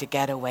going to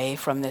get away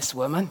from this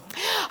woman?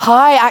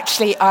 How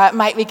actually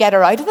might we get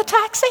her out of the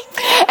taxi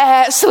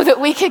so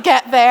that we could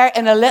get there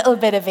in a little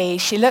bit of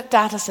ease? She looked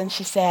at us and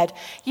she said,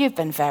 "You've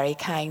been very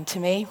kind to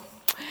me."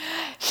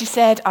 She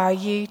said, "Are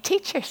you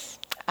teachers?"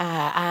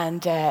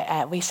 And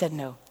we said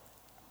no.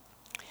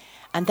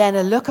 And then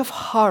a look of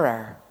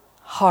horror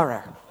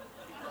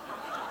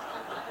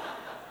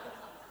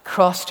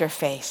crossed her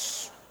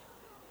face.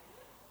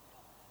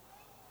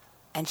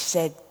 And she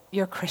said,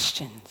 "You're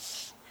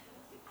Christians."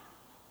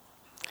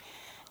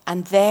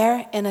 And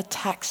there in a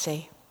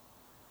taxi,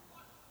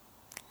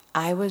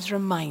 I was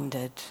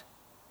reminded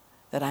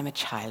that I'm a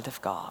child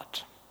of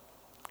God.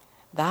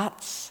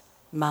 That's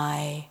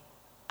my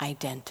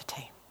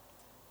identity.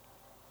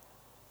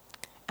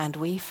 And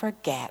we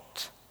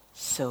forget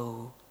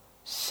so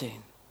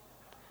soon.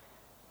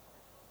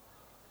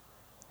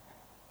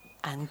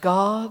 And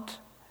God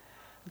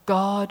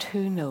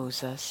who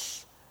knows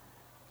us,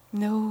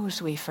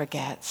 knows we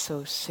forget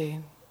so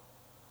soon.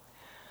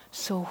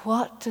 So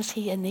what does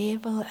he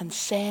enable and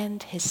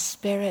send his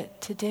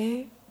Spirit to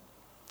do?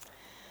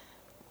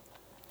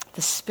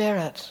 The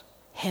Spirit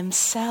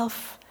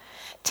himself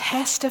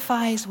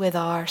testifies with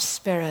our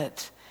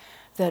spirit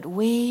that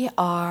we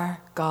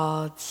are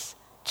God's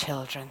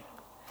children.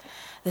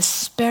 The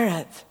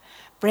Spirit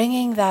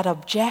bringing that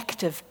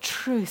objective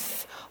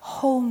truth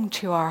home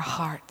to our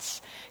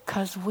hearts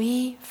because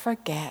we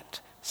forget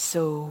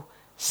so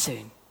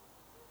soon.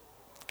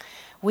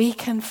 We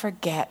can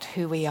forget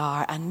who we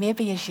are, and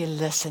maybe as you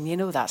listen, you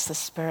know that's the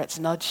Spirit's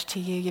nudge to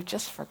you. You've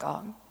just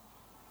forgotten.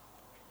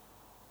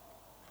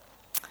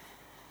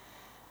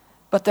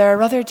 But there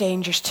are other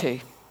dangers too.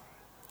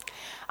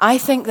 I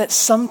think that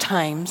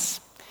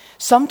sometimes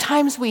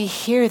we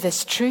hear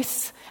this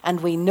truth and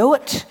we know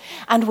it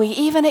and we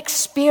even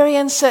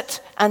experience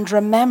it and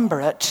remember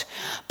it,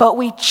 but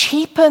we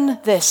cheapen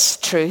this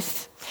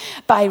truth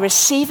by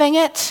receiving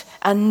it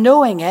and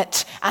knowing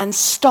it and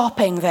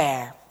stopping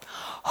there.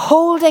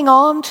 Holding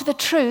on to the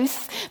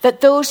truth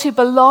that those who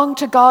belong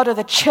to God are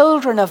the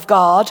children of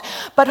God,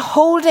 but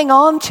holding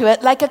on to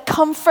it like a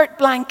comfort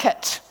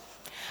blanket.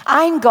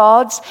 I'm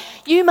God's.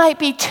 You might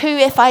be too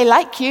if I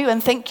like you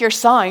and think you're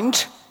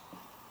sound.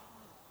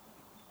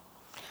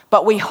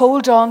 But we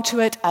hold on to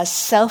it as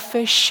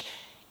selfish,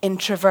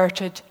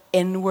 introverted,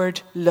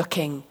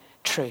 inward-looking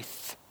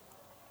truth.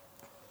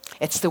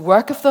 It's the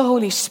work of the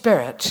Holy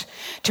Spirit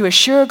to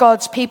assure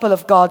God's people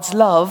of God's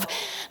love,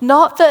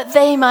 not that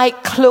they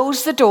might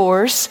close the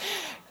doors,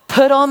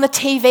 Put on the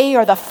TV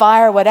or the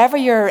fire, whatever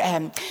your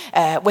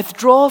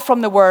withdrawal from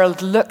the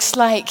world looks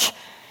like,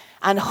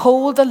 and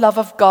hold the love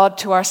of God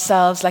to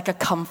ourselves like a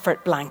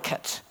comfort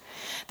blanket.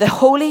 The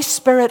Holy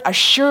Spirit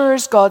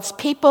assures God's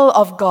people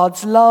of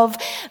God's love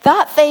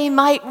that they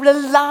might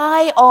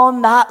rely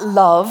on that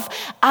love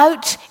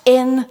out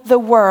in the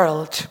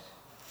world.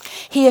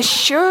 He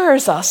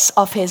assures us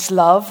of his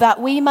love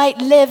that we might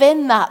live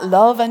in that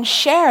love and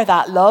share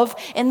that love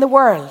in the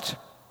world.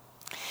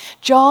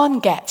 John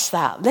gets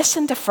that.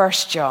 Listen to 1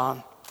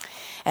 John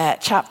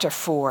chapter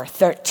 4,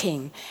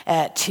 13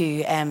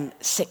 to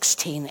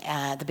 16,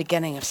 the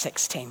beginning of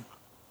 16.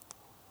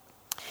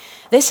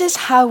 This is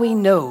how we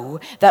know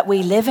that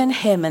we live in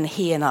him and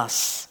he in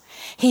us.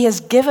 He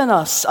has given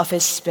us of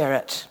his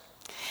Spirit.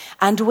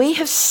 And we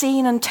have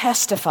seen and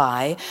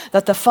testify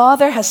that the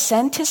Father has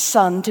sent his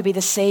Son to be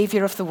the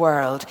Savior of the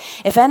world.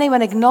 If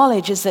anyone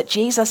acknowledges that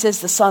Jesus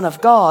is the Son of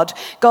God,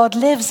 God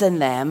lives in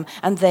them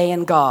and they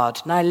in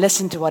God. Now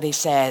listen to what he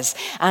says.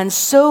 And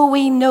so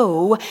we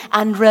know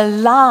and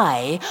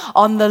rely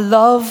on the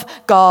love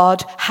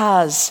God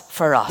has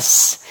for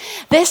us.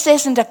 This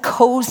isn't a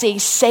cozy,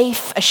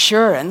 safe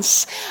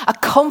assurance, a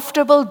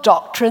comfortable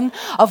doctrine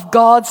of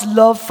God's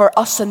love for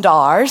us and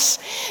ours.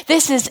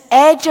 This is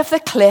edge of the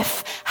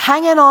cliff,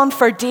 hanging on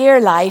for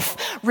dear life,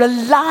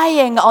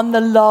 relying on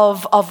the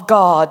love of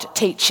God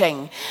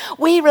teaching.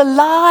 We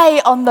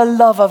rely on the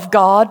love of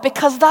God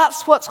because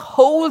that's what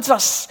holds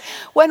us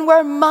when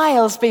we're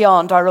miles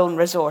beyond our own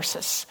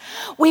resources.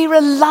 We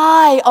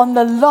rely on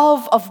the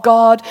love of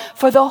God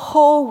for the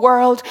whole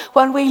world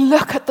when we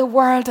look at the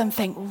world and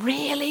think,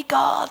 really,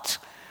 God?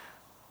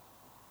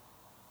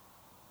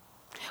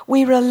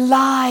 We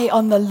rely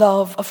on the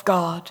love of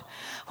God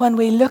when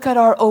we look at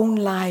our own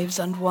lives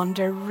and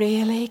wonder,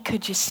 really,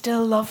 could you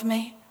still love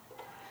me?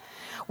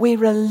 We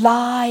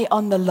rely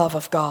on the love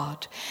of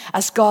God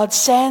as God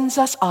sends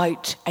us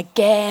out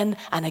again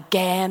and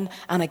again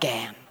and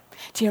again.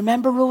 Do you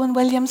remember Rowan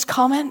Williams'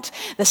 comment?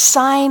 The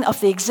sign of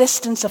the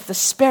existence of the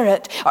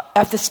Spirit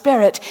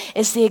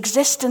is the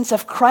existence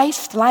of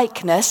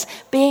Christ-likeness,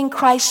 being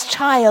Christ's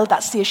child.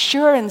 That's the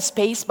assurance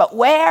piece. But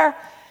where?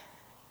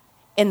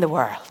 In the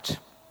world.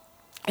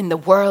 In the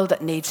world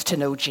that needs to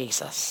know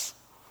Jesus.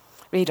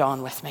 Read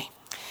on with me.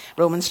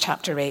 Romans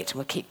chapter 8, and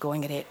we'll keep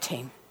going at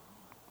 18.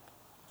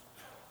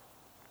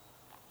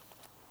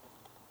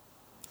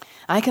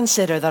 I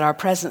consider that our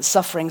present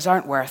sufferings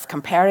aren't worth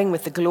comparing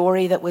with the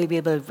glory that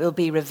will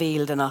be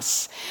revealed in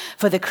us.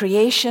 For the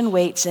creation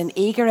waits in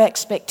eager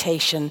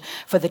expectation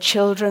for the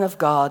children of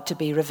God to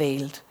be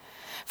revealed.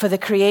 For the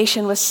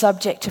creation was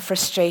subject to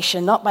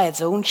frustration, not by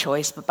its own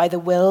choice, but by the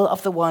will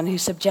of the one who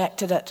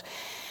subjected it,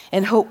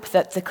 in hope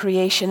that the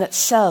creation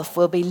itself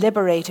will be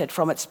liberated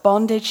from its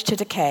bondage to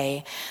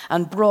decay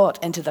and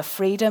brought into the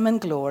freedom and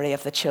glory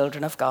of the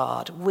children of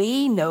God.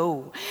 We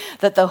know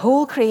that the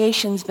whole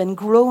creation's been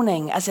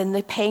groaning as in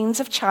the pains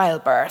of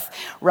childbirth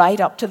right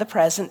up to the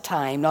present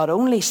time. Not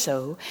only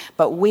so,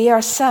 but we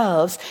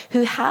ourselves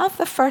who have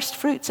the first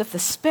fruits of the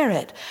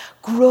Spirit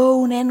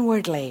groan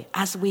inwardly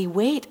as we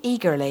wait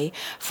eagerly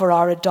for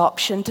our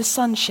adoption to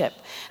sonship,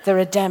 the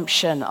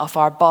redemption of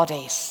our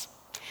bodies.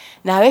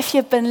 Now, if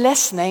you've been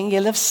listening,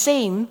 you'll have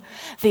seen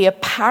the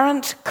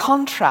apparent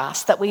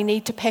contrast that we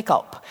need to pick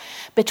up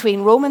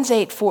between Romans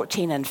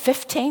 8:14 and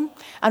 15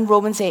 and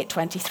Romans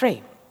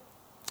 8:23.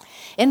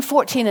 In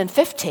 14 and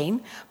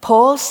 15,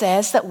 Paul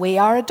says that we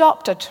are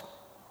adopted.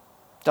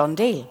 Done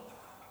deal.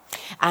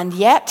 And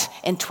yet,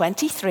 in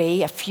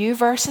 23, a few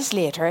verses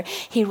later,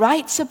 he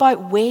writes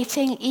about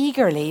waiting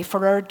eagerly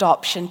for our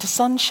adoption to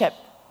sonship.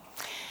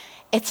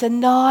 It's a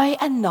now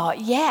and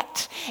not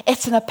yet.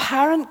 It's an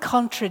apparent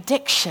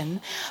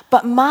contradiction,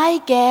 but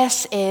my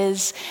guess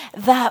is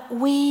that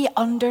we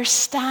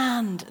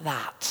understand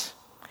that.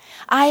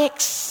 I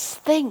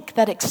think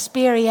that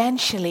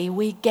experientially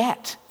we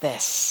get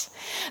this.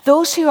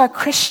 Those who are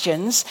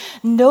Christians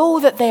know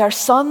that they are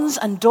sons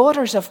and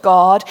daughters of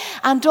God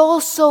and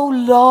also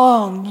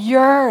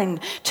yearn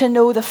to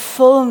know the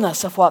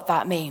fullness of what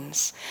that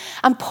means.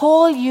 And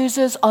Paul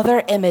uses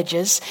other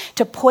images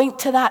to point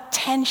to that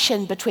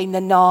tension between the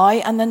now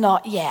and the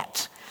not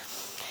yet.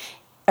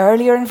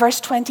 Earlier in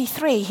verse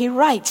 23, he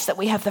writes that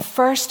we have the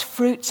first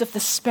fruits of the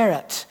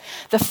Spirit,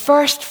 the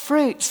first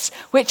fruits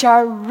which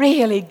are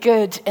really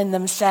good in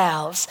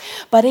themselves.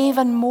 But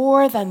even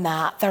more than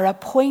that, they're a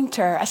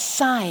pointer, a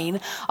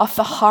sign of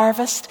the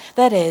harvest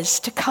that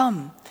is to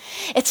come.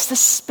 It's the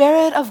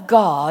Spirit of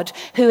God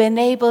who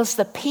enables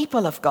the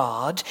people of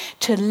God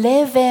to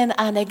live in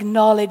and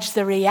acknowledge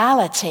the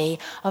reality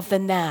of the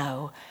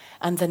now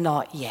and the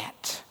not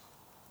yet.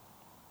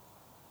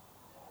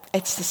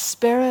 It's the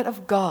Spirit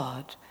of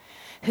God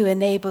who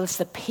enables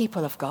the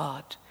people of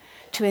God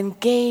to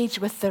engage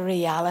with the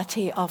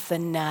reality of the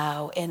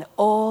now in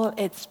all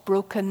its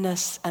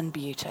brokenness and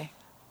beauty,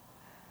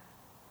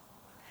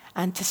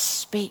 and to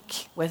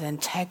speak with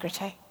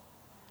integrity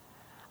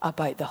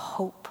about the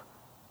hope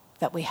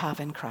that we have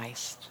in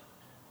Christ.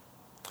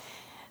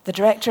 The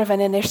director of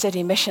an inner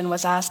city mission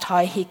was asked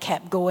how he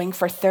kept going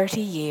for 30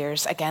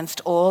 years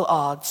against all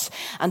odds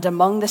and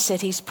among the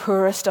city's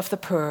poorest of the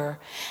poor.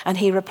 And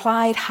he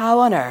replied, "How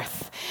on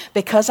earth?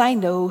 Because I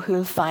know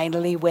who'll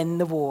finally win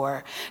the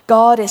war.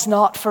 God is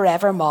not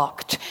forever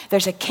mocked.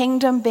 There's a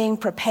kingdom being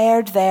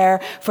prepared there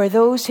for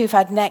those who've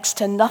had next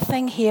to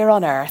nothing here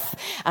on earth.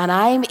 And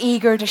I'm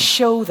eager to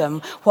show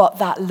them what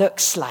that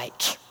looks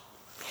like."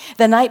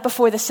 The night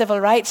before the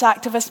civil rights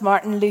activist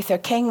Martin Luther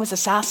King was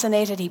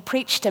assassinated, he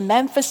preached to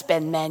Memphis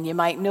bin men. You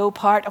might know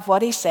part of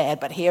what he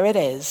said, but here it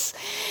is.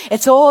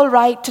 "It's all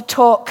right to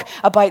talk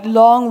about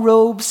long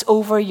robes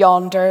over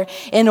yonder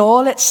in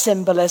all its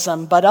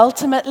symbolism, but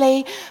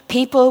ultimately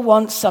people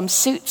want some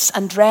suits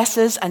and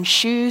dresses and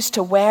shoes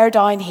to wear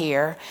down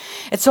here.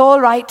 It's all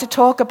right to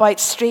talk about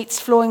streets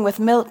flowing with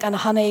milk and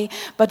honey,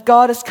 but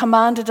God has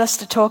commanded us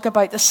to talk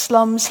about the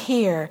slums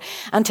here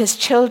and his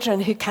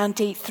children who can't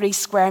eat 3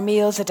 square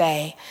meals a day.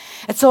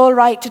 It's all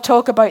right to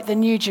talk about the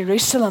New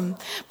Jerusalem,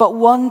 but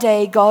one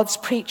day God's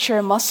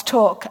preacher must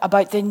talk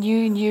about the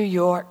new New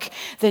York,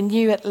 the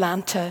new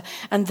Atlanta,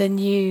 and the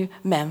new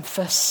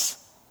Memphis."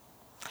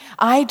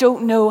 I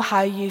don't know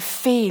how you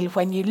feel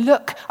when you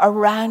look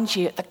around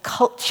you at the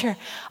culture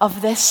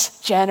of this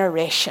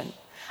generation.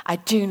 I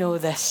do know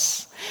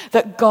this,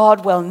 that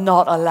God will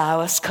not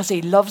allow us, because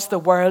he loves the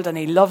world and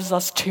he loves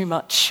us too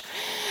much.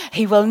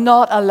 He will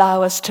not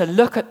allow us to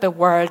look at the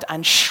world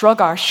and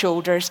shrug our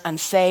shoulders and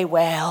say,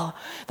 well,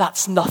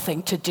 that's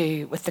nothing to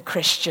do with the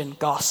Christian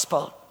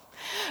gospel.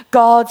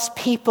 God's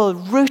people,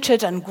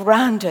 rooted and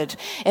grounded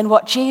in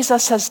what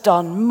Jesus has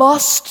done,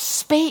 must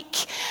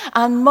speak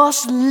and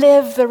must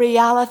live the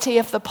reality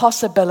of the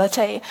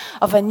possibility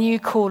of a new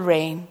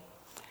Coleraine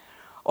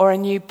or a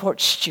new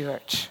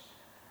Portstewart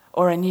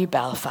or a new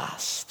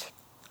Belfast.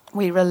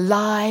 We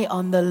rely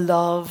on the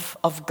love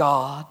of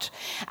God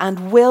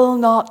and will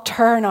not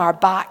turn our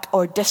back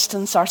or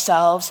distance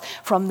ourselves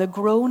from the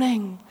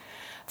groaning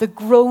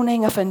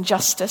of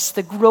injustice,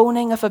 the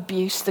groaning of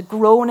abuse, the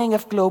groaning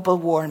of global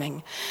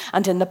warming.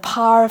 And in the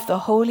power of the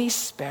Holy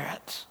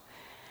Spirit,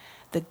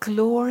 the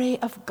glory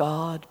of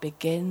God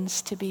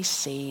begins to be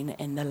seen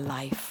in the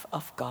life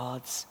of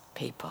God's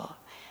people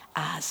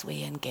as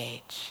we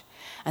engage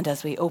and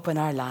as we open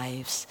our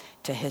lives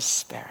to his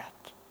Spirit.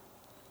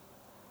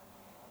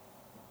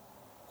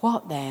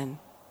 What then?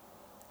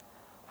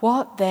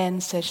 What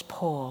then, says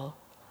Paul,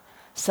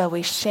 shall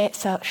we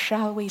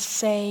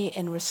say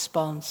in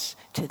response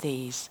to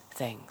these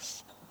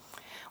things?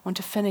 I want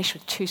to finish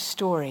with 2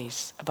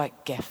 stories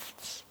about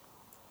gifts.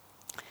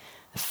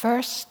 The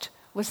first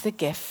was the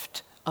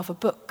gift of a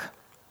book.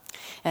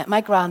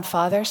 My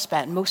grandfather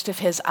spent most of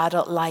his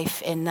adult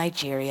life in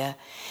Nigeria.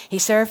 He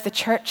served the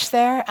church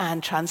there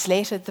and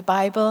translated the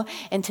Bible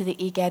into the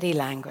Igede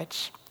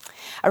language.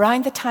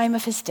 Around the time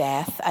of his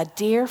death, a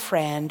dear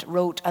friend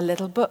wrote a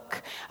little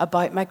book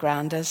about my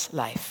granda's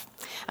life,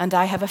 and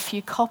I have a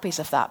few copies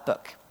of that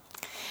book.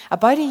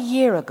 About a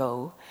year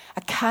ago,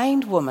 a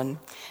kind woman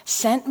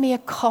sent me a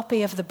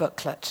copy of the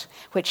booklet,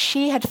 which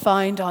she had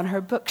found on her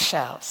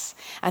bookshelves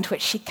and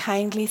which she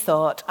kindly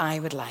thought I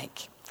would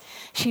like.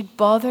 She'd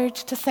bothered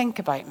to think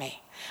about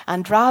me,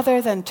 and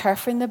rather than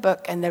turfing the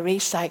book in the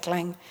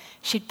recycling,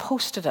 she'd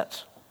posted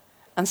it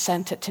and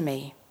sent it to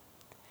me.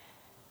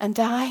 And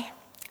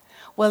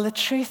well, the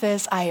truth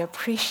is, I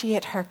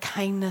appreciate her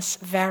kindness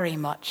very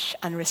much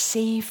and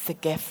received the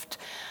gift,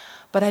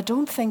 but I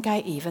don't think I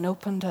even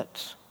opened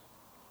it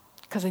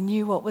because I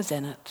knew what was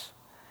in it.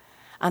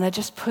 And I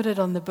just put it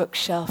on the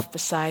bookshelf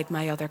beside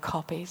my other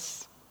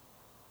copies.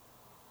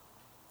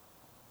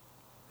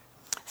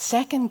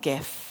 Second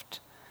gift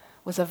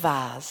was a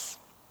vase.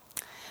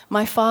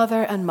 My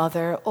father and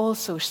mother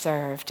also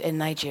served in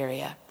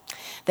Nigeria.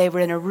 They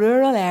were in a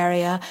rural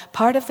area,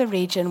 part of the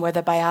region where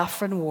the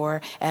Biafran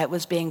War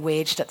was being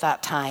waged at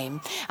that time.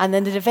 And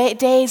in the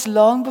days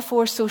long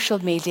before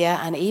social media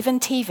and even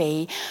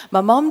TV,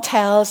 my mum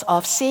tells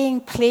of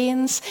seeing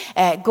planes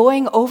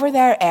going over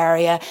their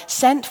area,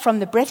 sent from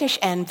the British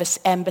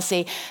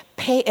embassy,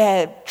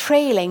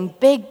 trailing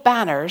big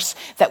banners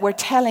that were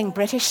telling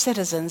British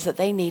citizens that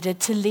they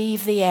needed to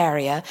leave the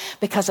area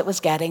because it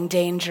was getting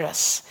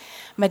dangerous.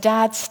 My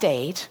dad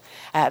stayed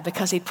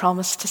because he'd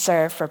promised to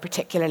serve for a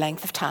particular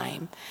length of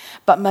time.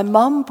 But my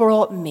mum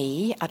brought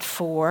me at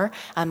 4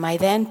 and my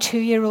then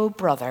 2-year-old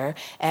brother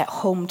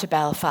home to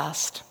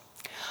Belfast.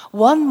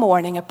 One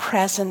morning, a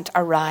present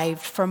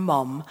arrived for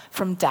Mum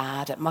from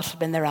Dad. It must have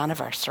been their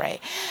anniversary.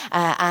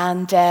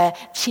 And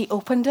she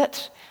opened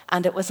it,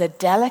 and it was a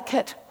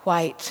delicate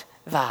white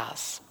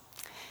vase.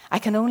 I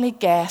can only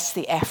guess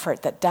the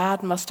effort that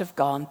Dad must have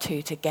gone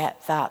to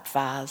get that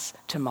vase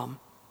to Mum.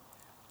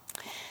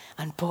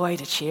 And boy,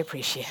 did she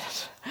appreciate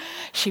it.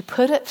 She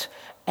put it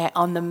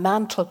on the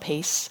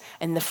mantelpiece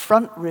in the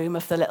front room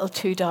of the little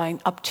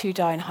up two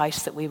down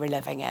house that we were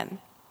living in.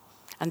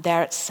 And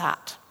there it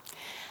sat.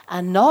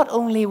 And not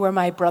only were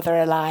my brother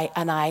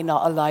and I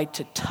not allowed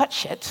to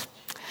touch it,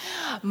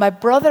 my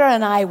brother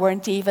and I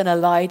weren't even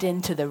allowed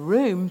into the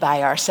room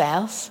by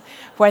ourselves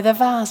where the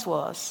vase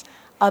was.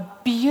 A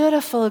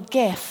beautiful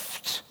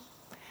gift,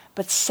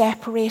 but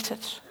separated,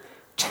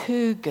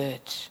 too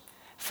good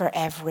for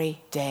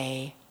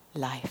everyday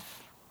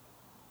life.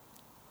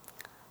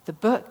 The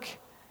book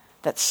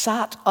that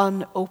sat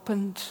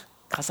unopened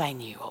because I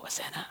knew what was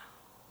in it.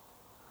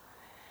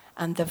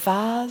 And the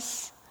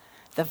vase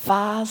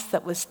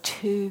that was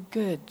too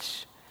good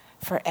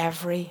for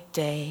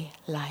everyday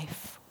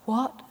life.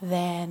 What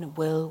then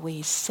will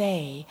we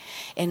say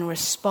in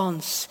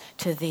response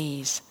to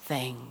these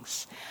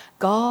things?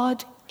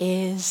 God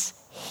is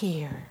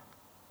here.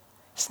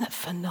 Isn't it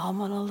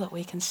phenomenal that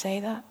we can say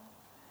that?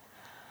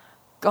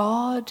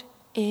 God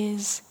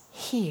is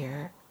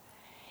here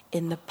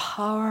in the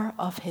power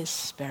of his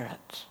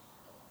Spirit.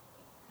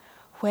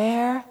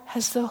 Where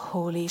has the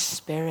Holy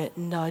Spirit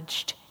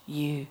nudged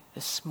you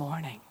this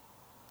morning?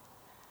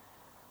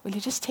 Will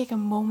you just take a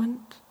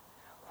moment?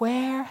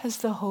 Where has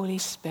the Holy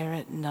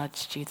Spirit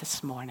nudged you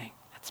this morning?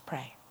 Let's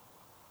pray.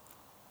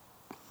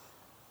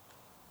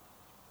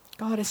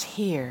 God is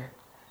here.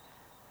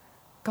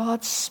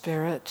 God's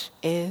Spirit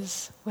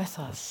is with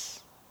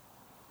us.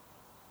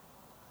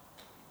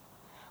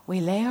 We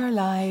lay our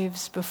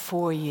lives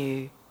before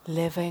you,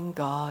 living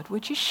God.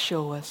 Would you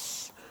show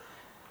us?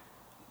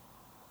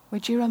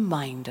 Would you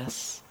remind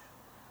us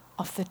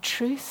of the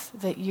truth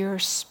that your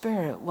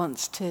Spirit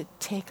wants to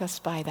take us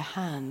by the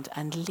hand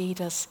and lead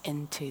us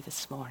into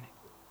this morning?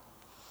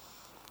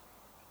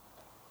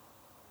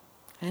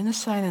 And in the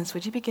silence,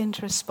 would you begin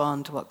to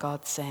respond to what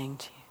God's saying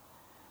to you?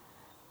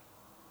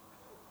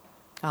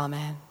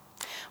 Amen.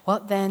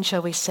 What then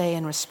shall we say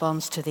in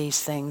response to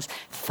these things?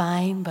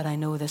 Fine, but I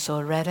know this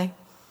already.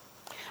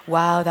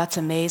 Wow, that's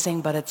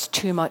amazing, but it's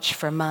too much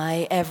for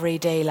my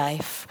everyday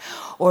life.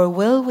 Or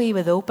will we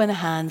with open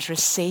hands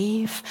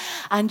receive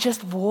and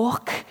just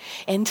walk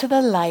into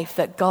the life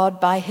that God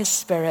by his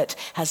Spirit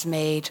has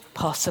made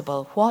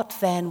possible? What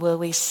then will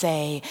we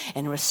say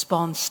in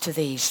response to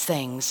these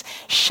things?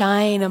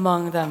 Shine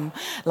among them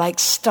like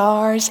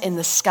stars in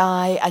the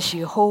sky as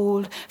you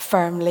hold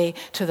firmly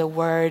to the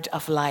word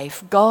of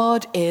life.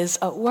 God is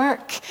at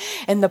work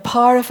in the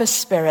power of his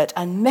Spirit,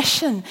 and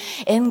mission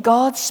in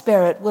God's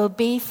Spirit will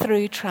be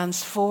through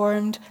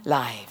transformed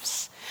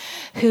lives,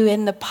 who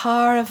in the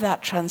power of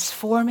that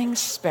transforming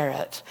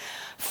Spirit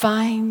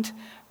find,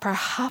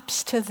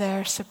 perhaps to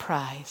their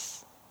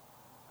surprise,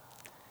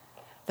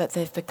 that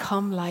they've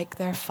become like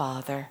their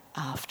Father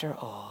after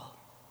all.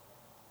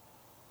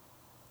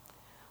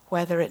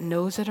 Whether it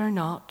knows it or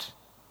not,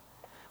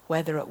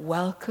 whether it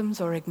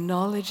welcomes or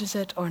acknowledges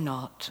it or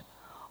not,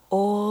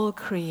 all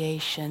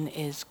creation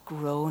is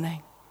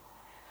groaning,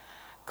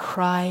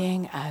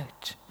 crying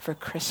out for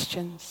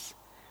Christians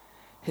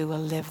who will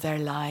live their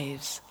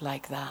lives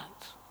like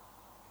that.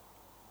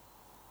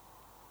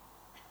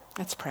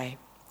 Let's pray.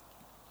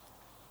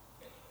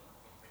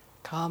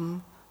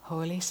 Come,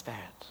 Holy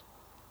Spirit.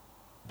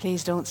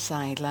 Please don't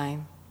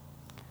sideline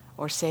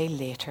or say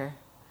later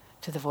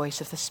to the voice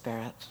of the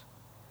Spirit.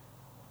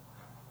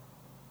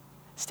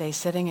 Stay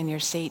sitting in your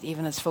seat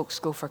even as folks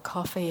go for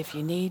coffee. If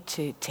you need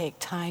to take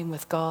time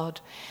with God,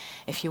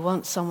 if you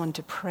want someone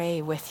to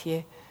pray with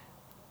you,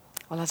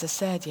 well, as I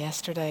said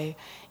yesterday,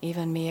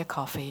 even me, a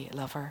coffee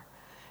lover,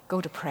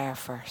 go to prayer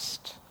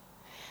first.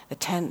 The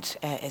tent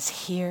is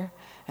here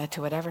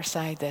to whatever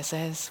side this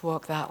is.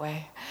 Walk that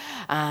way.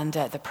 And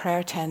the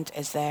prayer tent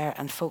is there,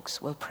 and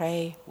folks will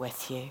pray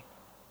with you.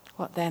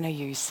 What then are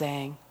you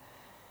saying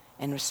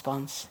in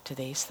response to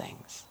these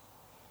things?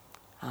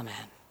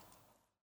 Amen.